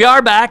 Anyway, we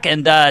are back,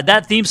 and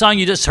that theme song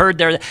you just heard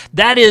there,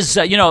 that is,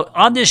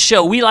 on this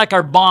show, we like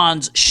our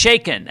bonds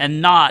shaken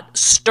and not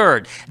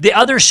stirred. The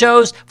other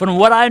shows, from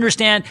what I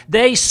understand,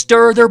 they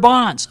stir their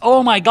bonds.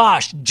 Oh my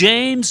gosh,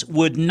 James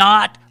would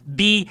not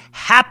be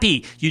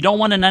happy. You don't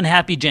want an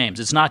unhappy James.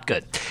 It's not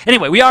good.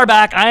 Anyway, we are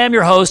back. I am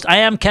your host. I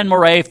am Ken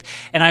Moraif,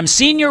 and I'm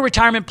Senior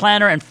Retirement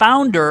Planner and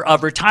founder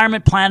of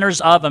Retirement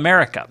Planners of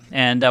America.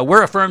 And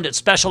we're a firm that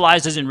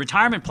specializes in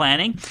retirement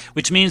planning,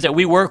 which means that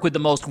we work with the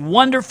most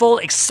wonderful,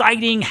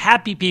 exciting,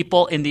 happy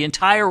people in the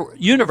entire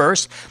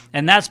universe.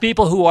 And that's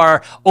people who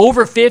are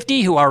over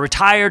 50, who are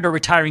retired or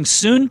retiring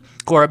soon,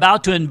 who are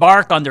about to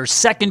embark on their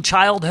second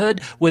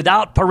childhood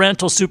without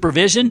parental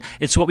supervision.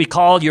 It's what we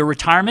call your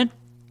retirement.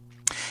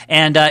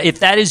 And if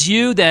that is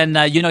you, then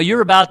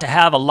you're about to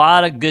have a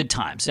lot of good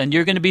times, and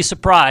you're going to be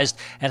surprised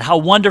at how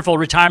wonderful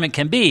retirement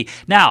can be.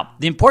 Now,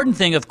 the important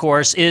thing, of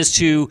course, is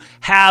to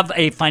have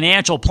a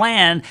financial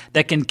plan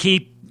that can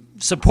keep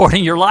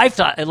supporting your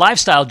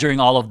lifestyle during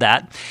all of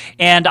that.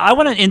 And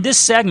in this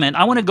segment,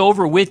 I want to go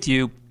over with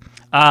you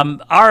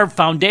our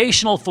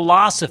foundational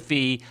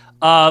philosophy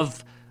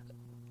of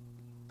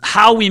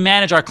how we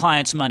manage our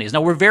clients' monies.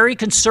 Now, we're very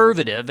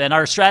conservative, and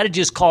our strategy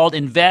is called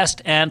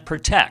Invest and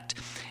Protect.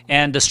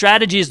 And the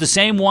strategy is the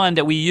same one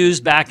that we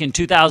used back in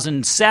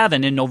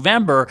 2007 in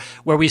November,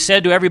 where we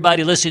said to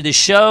everybody listening to the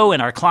show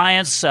and our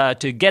clients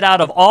to get out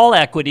of all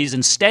equities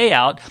and stay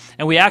out.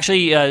 And we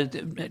actually,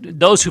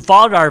 those who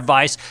followed our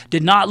advice,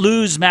 did not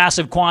lose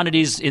massive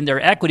quantities in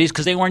their equities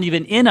because they weren't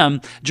even in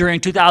them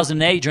during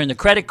 2008, during the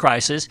credit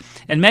crisis.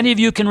 And many of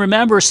you can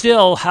remember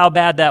still how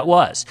bad that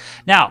was.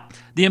 Now,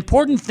 the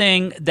important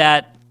thing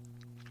that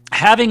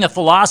having a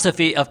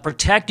philosophy of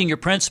protecting your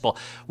principal.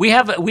 We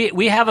have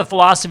a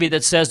philosophy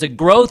that says that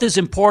growth is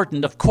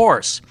important, of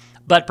course,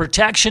 but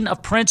protection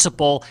of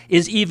principal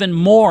is even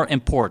more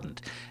important.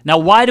 Now,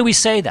 why do we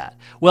say that?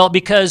 Well,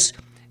 because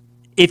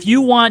if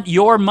you want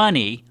your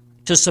money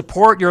to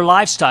support your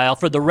lifestyle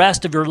for the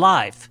rest of your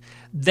life,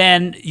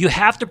 then you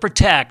have to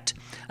protect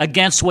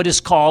against what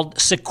is called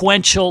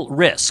sequential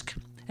risk.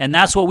 And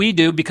that's what we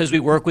do because we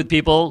work with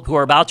people who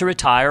are about to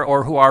retire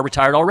or who are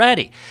retired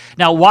already.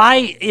 Now,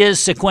 why is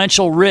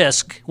sequential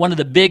risk one of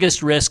the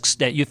biggest risks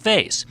that you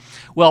face?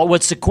 Well,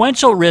 what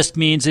sequential risk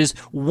means is,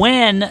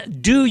 when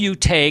do you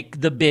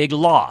take the big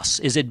loss?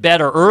 Is it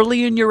better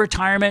early in your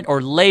retirement or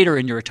later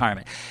in your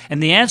retirement?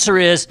 And the answer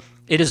is,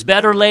 it is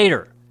better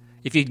later.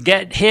 If you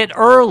get hit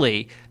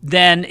early,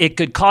 then it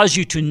could cause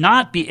you to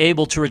not be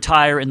able to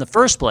retire in the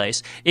first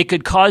place. It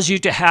could cause you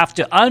to have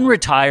to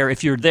unretire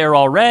if you're there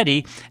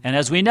already. And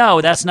as we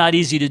know, that's not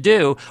easy to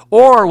do.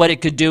 Or what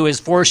it could do is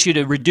force you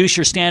to reduce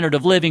your standard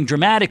of living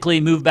dramatically,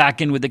 move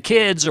back in with the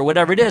kids or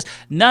whatever it is.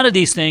 None of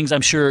these things,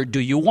 I'm sure, do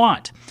you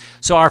want.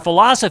 So our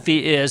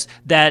philosophy is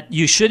that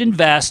you should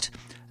invest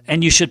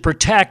and you should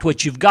protect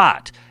what you've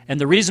got. And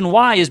the reason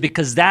why is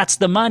because that's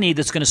the money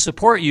that's going to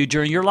support you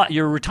during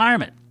your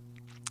retirement.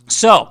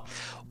 So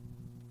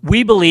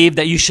we believe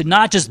that you should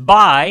not just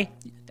buy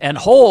and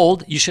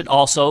hold, you should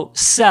also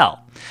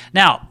sell.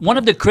 Now, one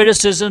of the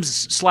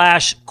criticisms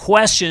 /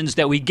 questions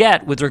that we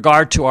get with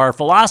regard to our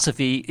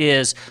philosophy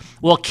is,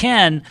 well,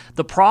 Ken,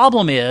 the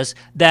problem is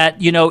that,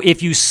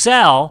 if you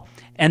sell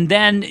and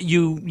then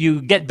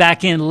you get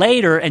back in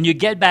later and you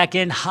get back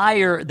in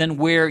higher than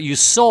where you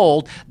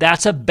sold,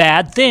 that's a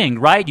bad thing,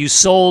 right? You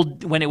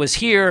sold when it was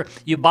here,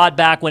 you bought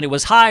back when it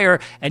was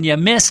higher, and you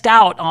missed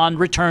out on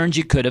returns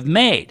you could have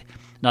made.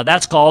 Now,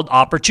 that's called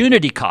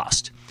opportunity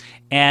cost.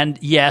 And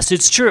yes,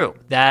 it's true.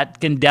 That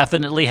can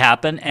definitely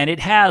happen, and it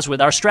has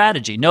with our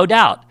strategy, no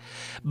doubt.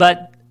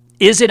 But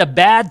is it a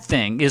bad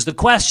thing is the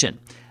question.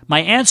 My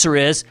answer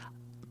is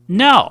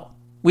no,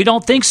 we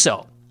don't think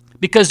so.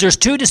 Because there's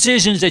two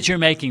decisions that you're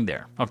making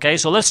there, okay?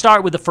 So let's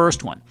start with the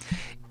first one.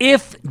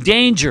 If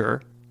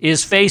danger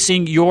is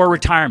facing your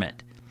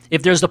retirement,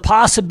 if there's the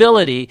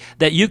possibility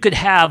that you could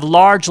have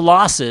large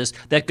losses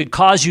that could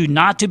cause you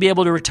not to be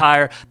able to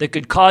retire, that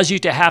could cause you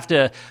to have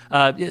to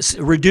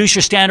reduce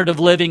your standard of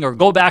living or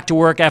go back to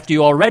work after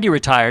you already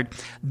retired,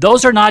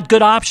 those are not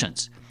good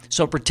options.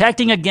 So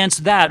protecting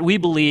against that, we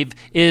believe,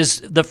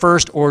 is the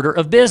first order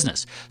of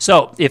business.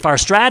 So if our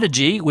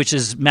strategy, which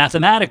is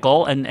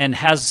mathematical and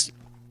has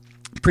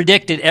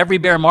predicted every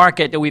bear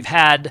market that we've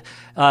had,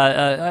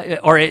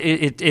 or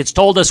it's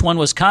told us one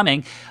was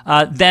coming,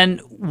 then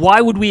why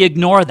would we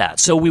ignore that?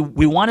 So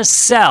we want to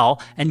sell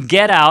and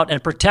get out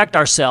and protect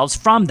ourselves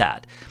from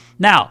that.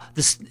 Now,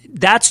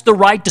 that's the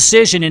right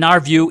decision in our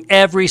view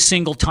every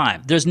single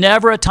time. There's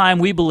never a time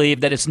we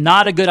believe that it's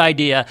not a good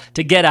idea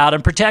to get out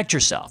and protect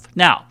yourself.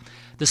 Now,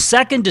 the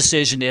second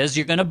decision is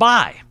you're going to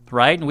buy,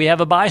 right? And we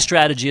have a buy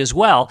strategy as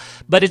well,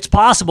 but it's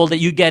possible that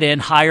you get in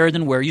higher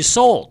than where you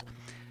sold.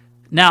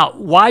 Now,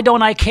 why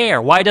don't I care?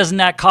 Why doesn't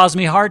that cause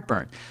me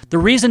heartburn? The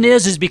reason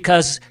is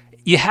because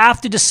you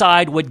have to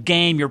decide what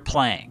game you're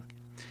playing.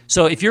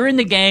 So if you're in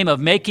the game of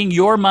making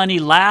your money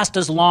last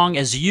as long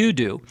as you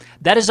do,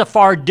 that is a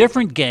far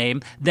different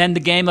game than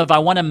the game of I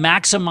want to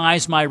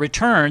maximize my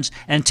returns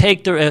and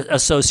take the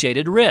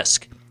associated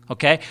risk.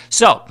 Okay?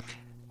 So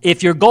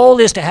if your goal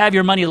is to have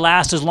your money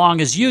last as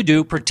long as you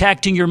do,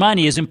 protecting your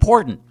money is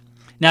important.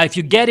 Now, if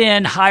you get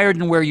in higher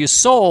than where you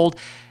sold,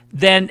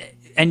 then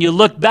and you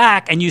look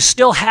back and you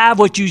still have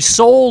what you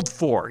sold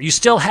for. You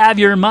still have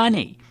your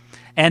money.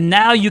 And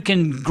now you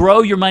can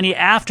grow your money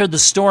after the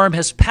storm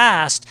has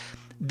passed,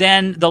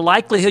 then the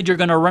likelihood you're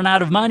going to run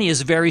out of money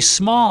is very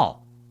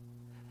small.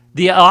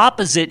 The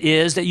opposite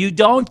is that you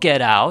don't get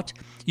out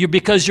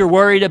because you're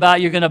worried about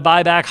you're going to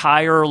buy back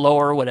higher or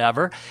lower or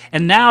whatever.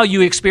 And now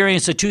you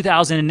experience a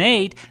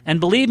 2008. And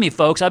believe me,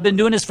 folks, I've been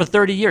doing this for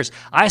 30 years.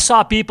 I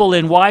saw people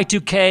in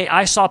Y2K.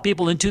 I saw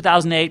people in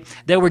 2008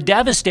 that were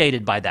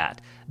devastated by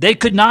that. They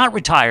could not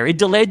retire. It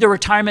delayed their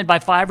retirement by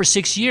 5 or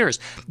 6 years.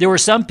 There were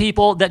some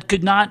people that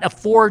could not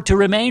afford to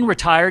remain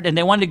retired and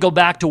they wanted to go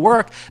back to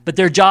work, but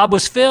their job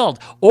was filled,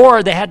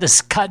 or they had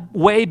to cut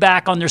way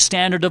back on their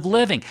standard of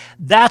living.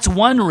 That's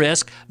one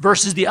risk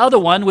versus the other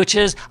one, which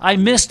is I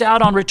missed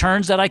out on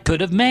returns that I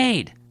could have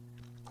made.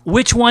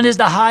 Which one is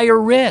the higher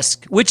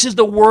risk? Which is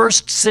the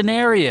worst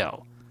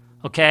scenario?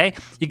 Okay?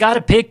 You got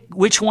to pick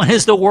which one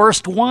is the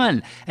worst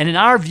one. And in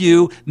our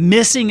view,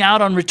 missing out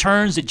on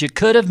returns that you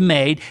could have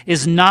made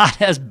is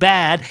not as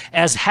bad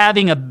as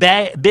having a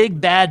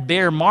big bad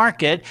bear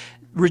market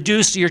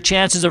reduce your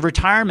chances of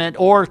retirement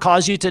or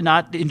cause you to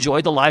not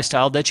enjoy the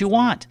lifestyle that you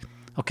want.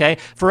 Okay?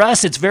 For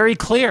us, it's very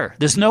clear.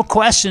 There's no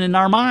question in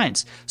our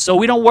minds. So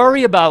we don't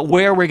worry about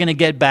where we're going to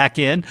get back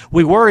in.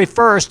 We worry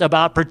first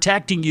about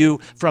protecting you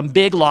from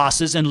big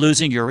losses and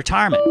losing your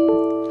retirement.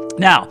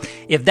 Now,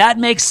 if that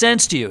makes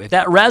sense to you, if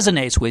that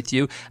resonates with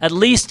you, at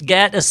least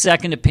get a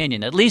second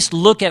opinion. At least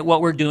look at what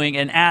we're doing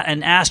and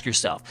ask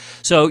yourself.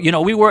 So,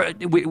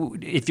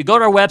 if you go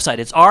to our website,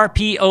 it's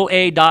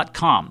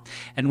rpoa.com.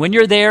 And when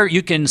you're there,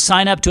 you can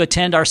sign up to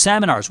attend our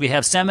seminars. We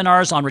have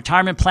seminars on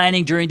retirement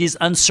planning during these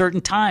uncertain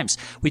times.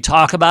 We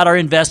talk about our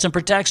invest and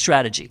protect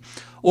strategy.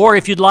 Or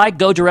if you'd like,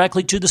 go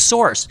directly to the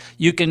source.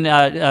 You can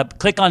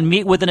click on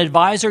Meet with an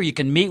Advisor. You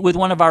can meet with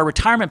one of our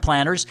retirement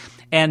planners,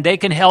 and they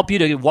can help you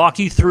to walk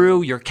you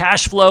through your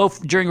cash flow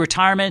during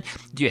retirement.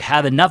 Do you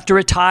have enough to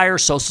retire?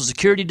 Social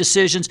Security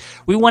decisions.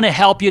 We want to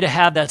help you to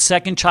have that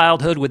second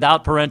childhood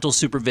without parental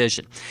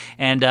supervision.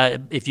 And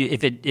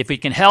if we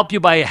can help you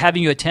by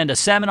having you attend a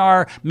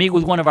seminar, meet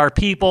with one of our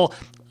people,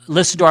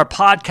 listen to our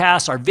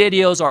podcasts, our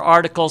videos, our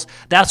articles.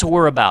 That's what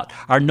we're about.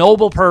 Our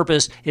noble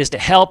purpose is to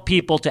help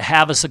people to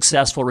have a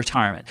successful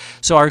retirement.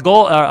 So our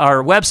goal,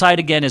 our website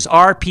again is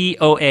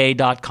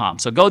rpoa.com.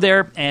 So go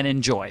there and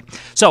enjoy.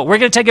 So we're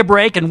going to take a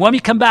break, and when we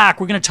come back,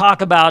 we're going to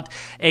talk about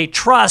a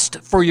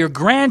trust for your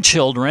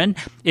grandchildren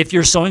if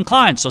you're so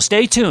inclined. So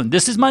stay tuned.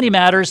 This is Money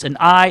Matters, and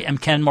I am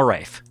Ken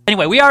Moraif.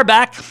 Anyway, we are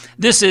back.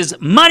 This is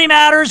Money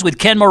Matters with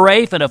Ken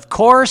Moraif, and of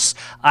course,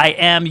 I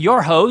am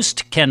your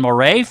host, Ken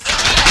Moraif.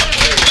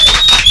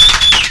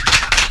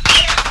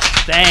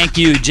 Thank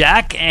you,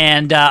 Jack.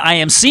 And I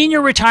am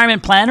Senior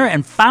Retirement Planner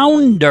and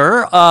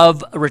founder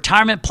of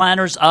Retirement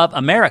Planners of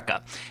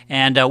America.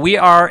 And we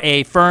are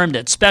a firm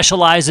that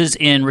specializes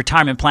in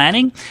retirement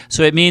planning.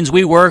 So it means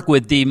we work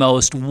with the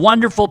most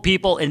wonderful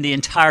people in the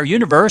entire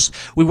universe.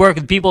 We work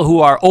with people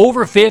who are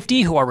over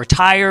 50, who are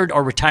retired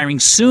or retiring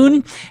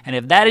soon. And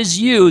if that is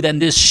you, then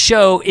this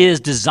show is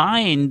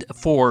designed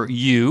for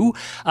you.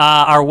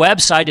 Our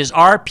website is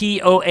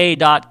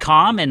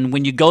rpoa.com. And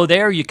when you go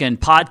there, you can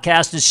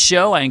podcast this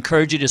show. I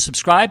encourage you to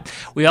subscribe.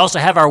 We also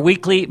have our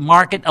weekly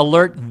market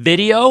alert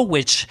video,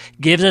 which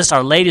gives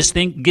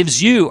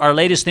you our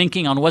latest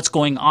thinking on what's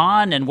going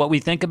on and what we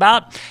think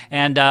about,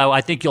 and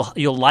I think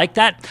you'll like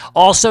that.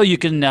 Also, you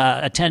can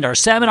attend our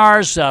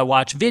seminars,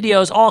 watch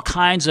videos, all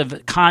kinds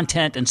of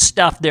content and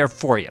stuff there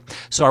for you.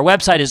 So our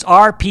website is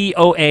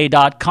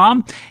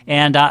rpoa.com,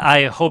 and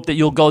I hope that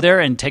you'll go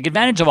there and take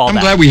advantage of all that.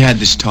 I'm glad we had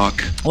this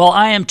talk. Well,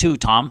 I am too,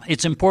 Tom.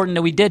 It's important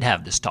that we did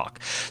have this talk.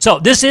 So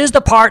this is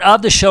the part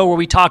of the show where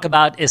we talk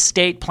about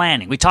estate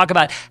planning. We talk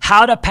about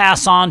how to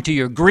pass on to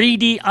your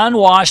greedy,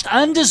 unwashed,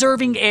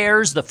 undeserving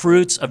heirs the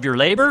fruits of your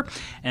labor.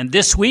 And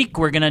this week,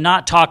 we're going to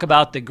not talk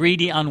about the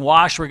greedy,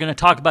 unwashed. We're going to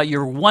talk about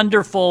your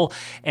wonderful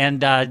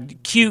and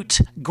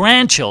cute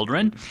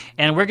grandchildren.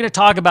 And we're going to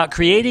talk about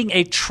creating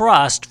a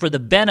trust for the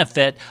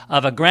benefit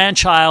of a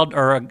grandchild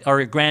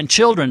or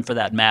grandchildren, for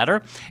that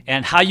matter,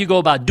 and how you go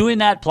about doing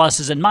that,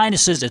 pluses and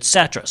minuses,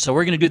 etc. So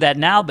we're going to do that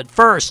now. But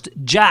first,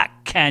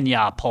 Jack, can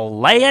ya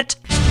play it?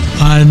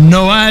 I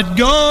know I'd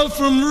go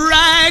from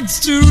rags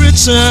to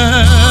riches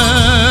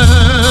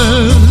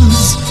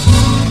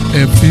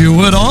if you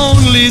would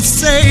only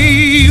say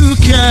you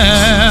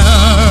care.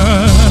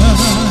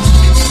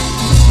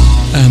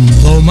 And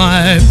though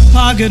my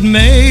pocket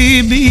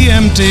may be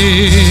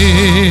empty,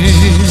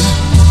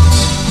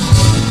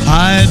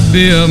 I'd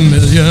be a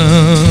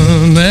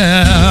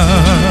millionaire.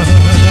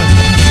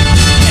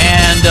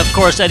 And of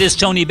course, that is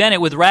Tony Bennett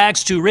with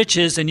Rags to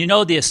Riches. And you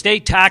know, the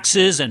estate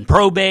taxes and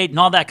probate and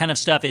all that kind of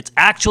stuff, it's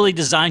actually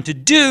designed to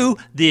do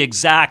the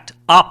exact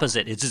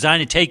opposite. It's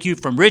designed to take you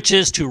from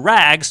riches to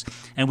rags,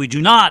 and we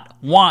do not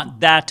want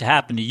that to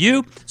happen to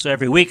you. So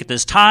every week at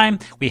this time,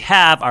 we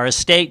have our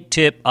estate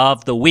tip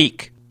of the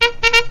week.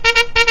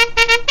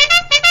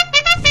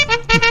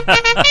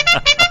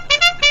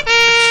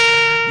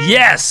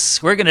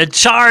 Yes, we're going to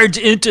charge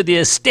into the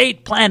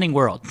estate planning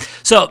world.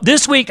 So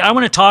this week, I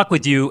want to talk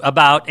with you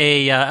about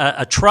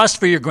a trust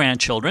for your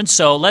grandchildren.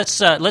 So let's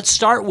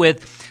start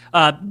with,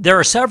 there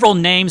are several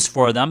names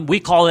for them. We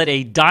call it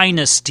a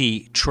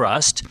dynasty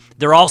trust.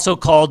 They're also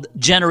called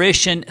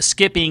generation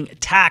skipping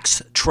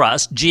tax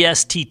trust,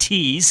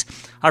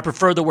 GSTTs. I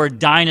prefer the word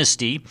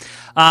dynasty.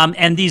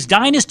 And these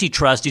dynasty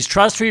trusts, these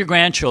trusts for your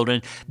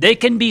grandchildren, they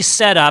can be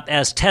set up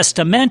as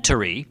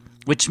testamentary,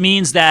 which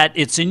means that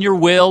it's in your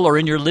will or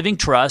in your living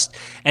trust,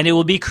 and it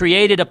will be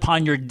created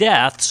upon your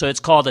death. So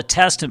it's called a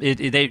testament.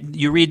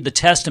 You read the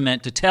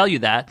testament to tell you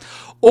that.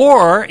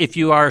 Or, if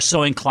you are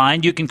so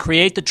inclined, you can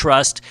create the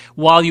trust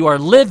while you are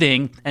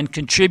living and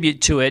contribute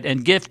to it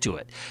and give to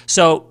it.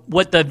 So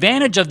what the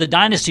advantage of the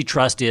dynasty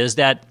trust is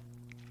that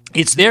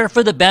it's there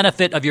for the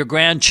benefit of your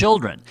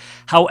grandchildren.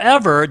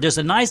 However, there's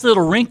a nice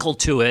little wrinkle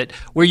to it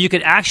where you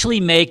could actually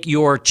make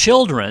your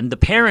children, the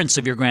parents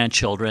of your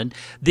grandchildren,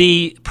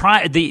 the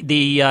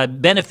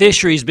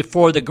beneficiaries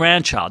before the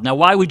grandchild. Now,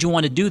 why would you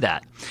want to do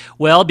that?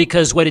 Well,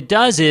 because what it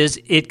does is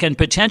it can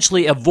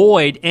potentially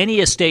avoid any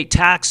estate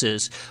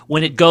taxes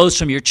when it goes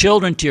from your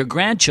children to your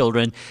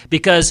grandchildren,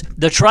 because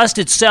the trust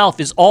itself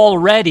is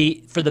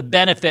already for the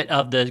benefit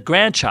of the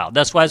grandchild.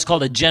 That's why it's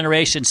called a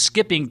generation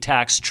skipping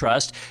tax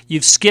trust.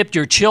 You've skipped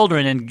your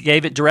children and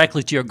gave it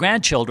directly to your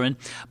grandchildren,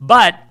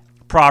 but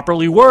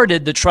properly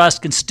worded, the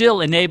trust can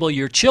still enable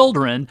your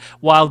children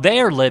while they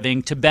are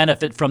living to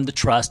benefit from the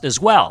trust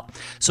as well.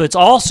 So it's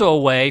also a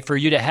way for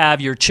you to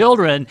have your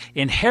children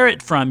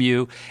inherit from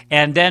you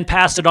and then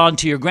pass it on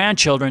to your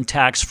grandchildren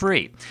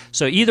tax-free.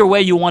 So either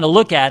way you want to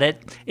look at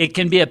it, it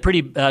can be a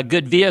pretty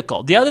good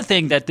vehicle. The other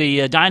thing that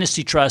the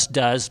Dynasty Trust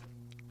does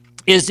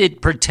is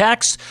it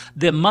protects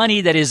the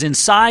money that is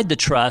inside the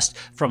trust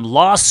from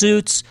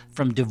lawsuits,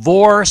 from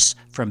divorce,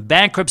 from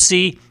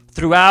bankruptcy,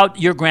 throughout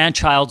your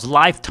grandchild's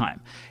lifetime.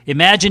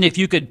 Imagine if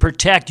you could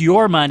protect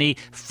your money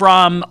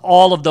from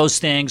all of those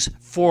things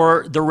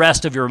for the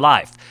rest of your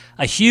life.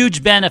 A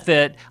huge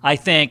benefit, I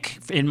think,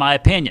 in my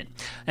opinion.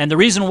 And the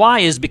reason why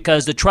is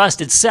because the trust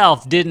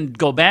itself didn't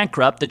go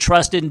bankrupt, the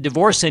trust didn't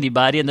divorce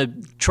anybody, and the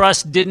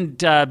trust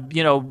didn't,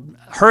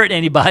 hurt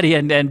anybody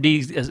and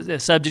be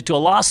subject to a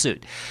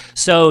lawsuit.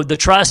 So the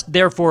trust,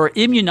 therefore,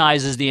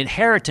 immunizes the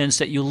inheritance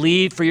that you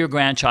leave for your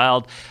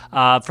grandchild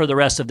for the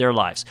rest of their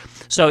lives.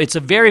 So it's a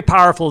very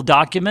powerful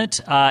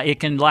document. It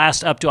can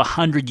last up to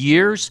 100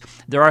 years.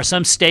 There are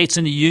some states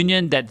in the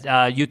union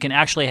that you can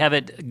actually have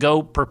it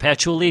go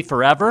perpetually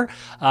forever.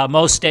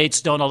 Most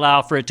states don't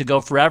allow for it to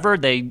go forever.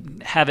 They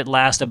have it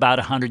last about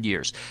 100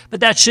 years. But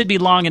that should be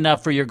long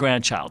enough for your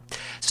grandchild.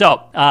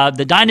 So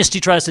the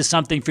Dynasty Trust is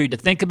something for you to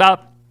think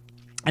about.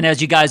 And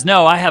as you guys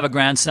know, I have a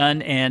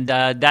grandson, and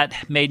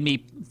that made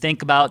me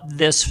think about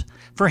this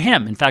for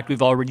him. In fact,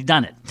 we've already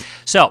done it.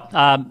 So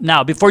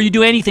now, before you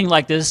do anything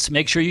like this,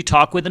 make sure you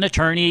talk with an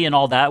attorney and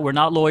all that. We're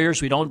not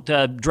lawyers. We don't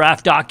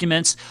draft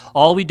documents.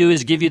 All we do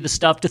is give you the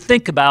stuff to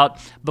think about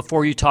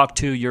before you talk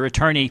to your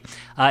attorney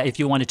if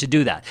you wanted to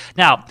do that.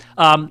 Now,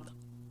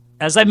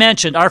 as I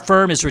mentioned, our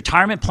firm is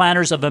Retirement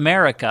Planners of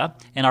America,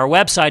 and our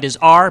website is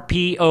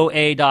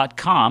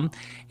rpoa.com.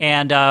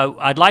 And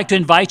I'd like to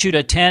invite you to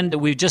attend.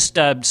 We've just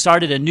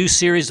started a new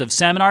series of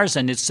seminars,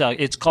 and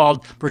it's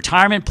called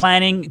Retirement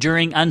Planning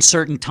During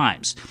Uncertain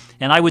Times.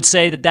 And I would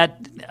say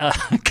that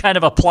kind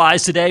of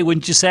applies today,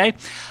 wouldn't you say?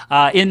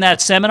 In that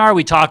seminar,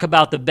 we talk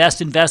about the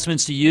best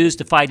investments to use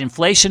to fight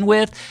inflation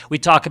with. We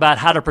talk about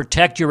how to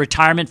protect your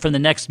retirement from the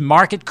next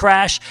market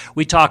crash.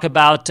 We talk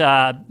about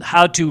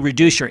how to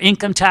reduce your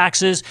income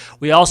taxes.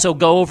 We also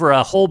go over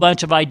a whole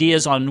bunch of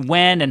ideas on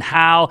when and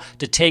how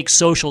to take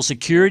Social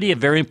Security, a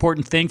very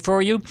important thing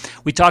for you.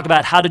 We talk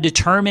about how to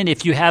determine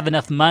if you have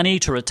enough money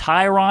to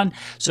retire on.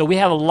 So we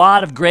have a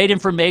lot of great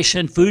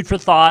information, food for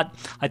thought.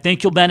 I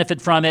think you'll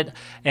benefit from it.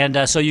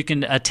 And so you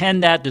can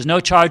attend that. There's no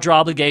charge or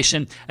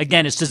obligation.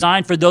 Again, it's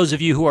designed for those of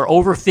you who are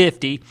over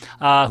 50,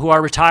 who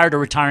are retired or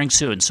retiring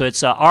soon. So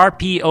it's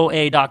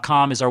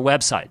rpoa.com is our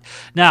website.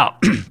 Now,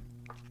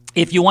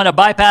 if you want to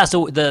bypass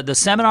the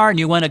seminar and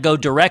you want to go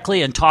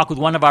directly and talk with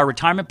one of our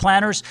retirement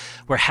planners,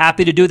 we're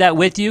happy to do that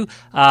with you.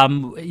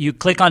 You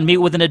click on Meet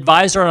with an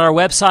Advisor on our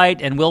website,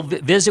 and we'll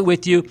visit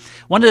with you.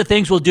 One of the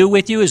things we'll do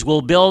with you is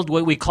we'll build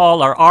what we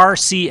call our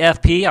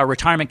RCFP, our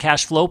Retirement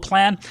Cash Flow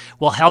Plan.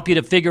 We'll help you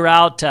to figure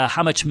out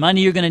how much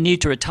money you're going to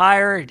need to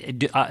retire.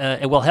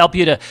 It will help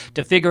you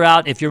to figure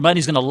out if your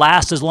money's going to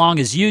last as long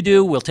as you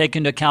do. We'll take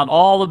into account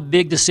all the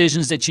big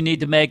decisions that you need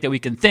to make that we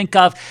can think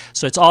of.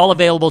 So it's all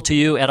available to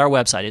you at our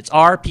website. It's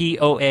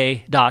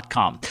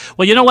rpoa.com.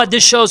 Well, you know what?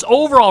 This show's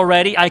over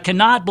already. I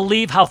cannot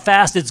believe how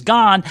fast it's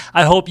gone.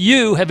 I hope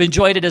you have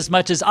enjoyed it as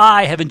much as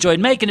I have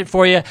enjoyed making it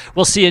for you.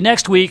 We'll see you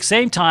next week,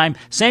 same time,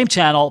 same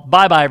channel.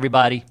 Bye-bye,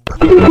 everybody.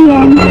 Of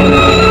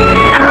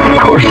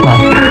course not.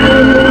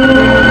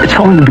 It's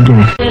only the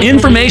beginning.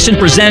 Information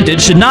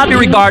presented should not be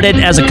regarded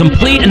as a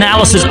complete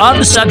analysis of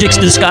the subjects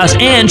discussed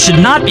and should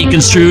not be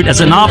construed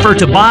as an offer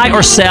to buy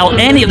or sell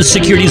any of the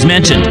securities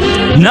mentioned.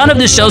 None of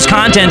this show's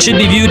content should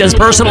be viewed as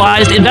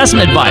personalized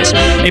investment advice.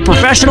 A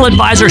professional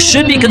advisor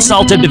should be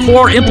consulted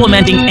before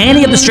implementing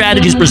any of the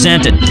strategies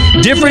presented.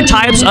 Different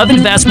types of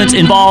investments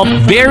involve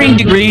varying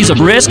degrees of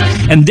risk,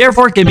 and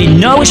therefore can be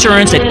no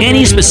assurance that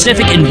any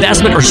specific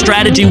investment or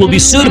strategy will be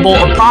suitable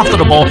or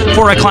profitable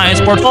for a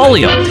client's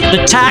portfolio.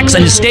 The tax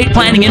and estate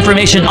planning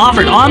information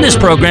offered on this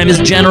program is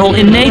general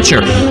in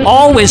nature.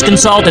 Always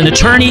consult an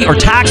attorney or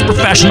tax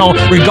professional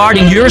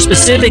regarding your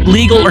specific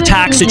legal or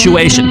tax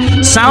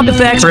situation. Sound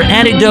effects or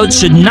anecdotes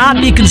should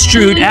not be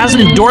construed as an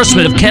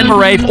endorsement of Ken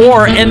Moraif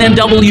or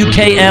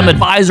MMWKM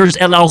Advisors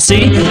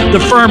LLC. The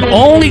firm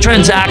only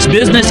transacts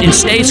business in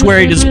states where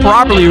it is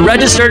properly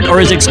registered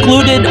or is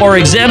excluded or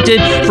exempted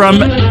from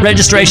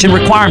registration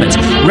requirements.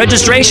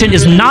 Registration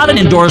is not an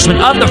endorsement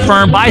of the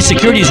firm by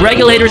securities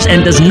regulators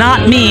and does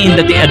not mean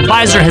that the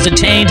advisor has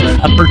attained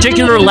a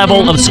particular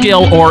level of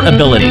skill or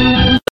ability.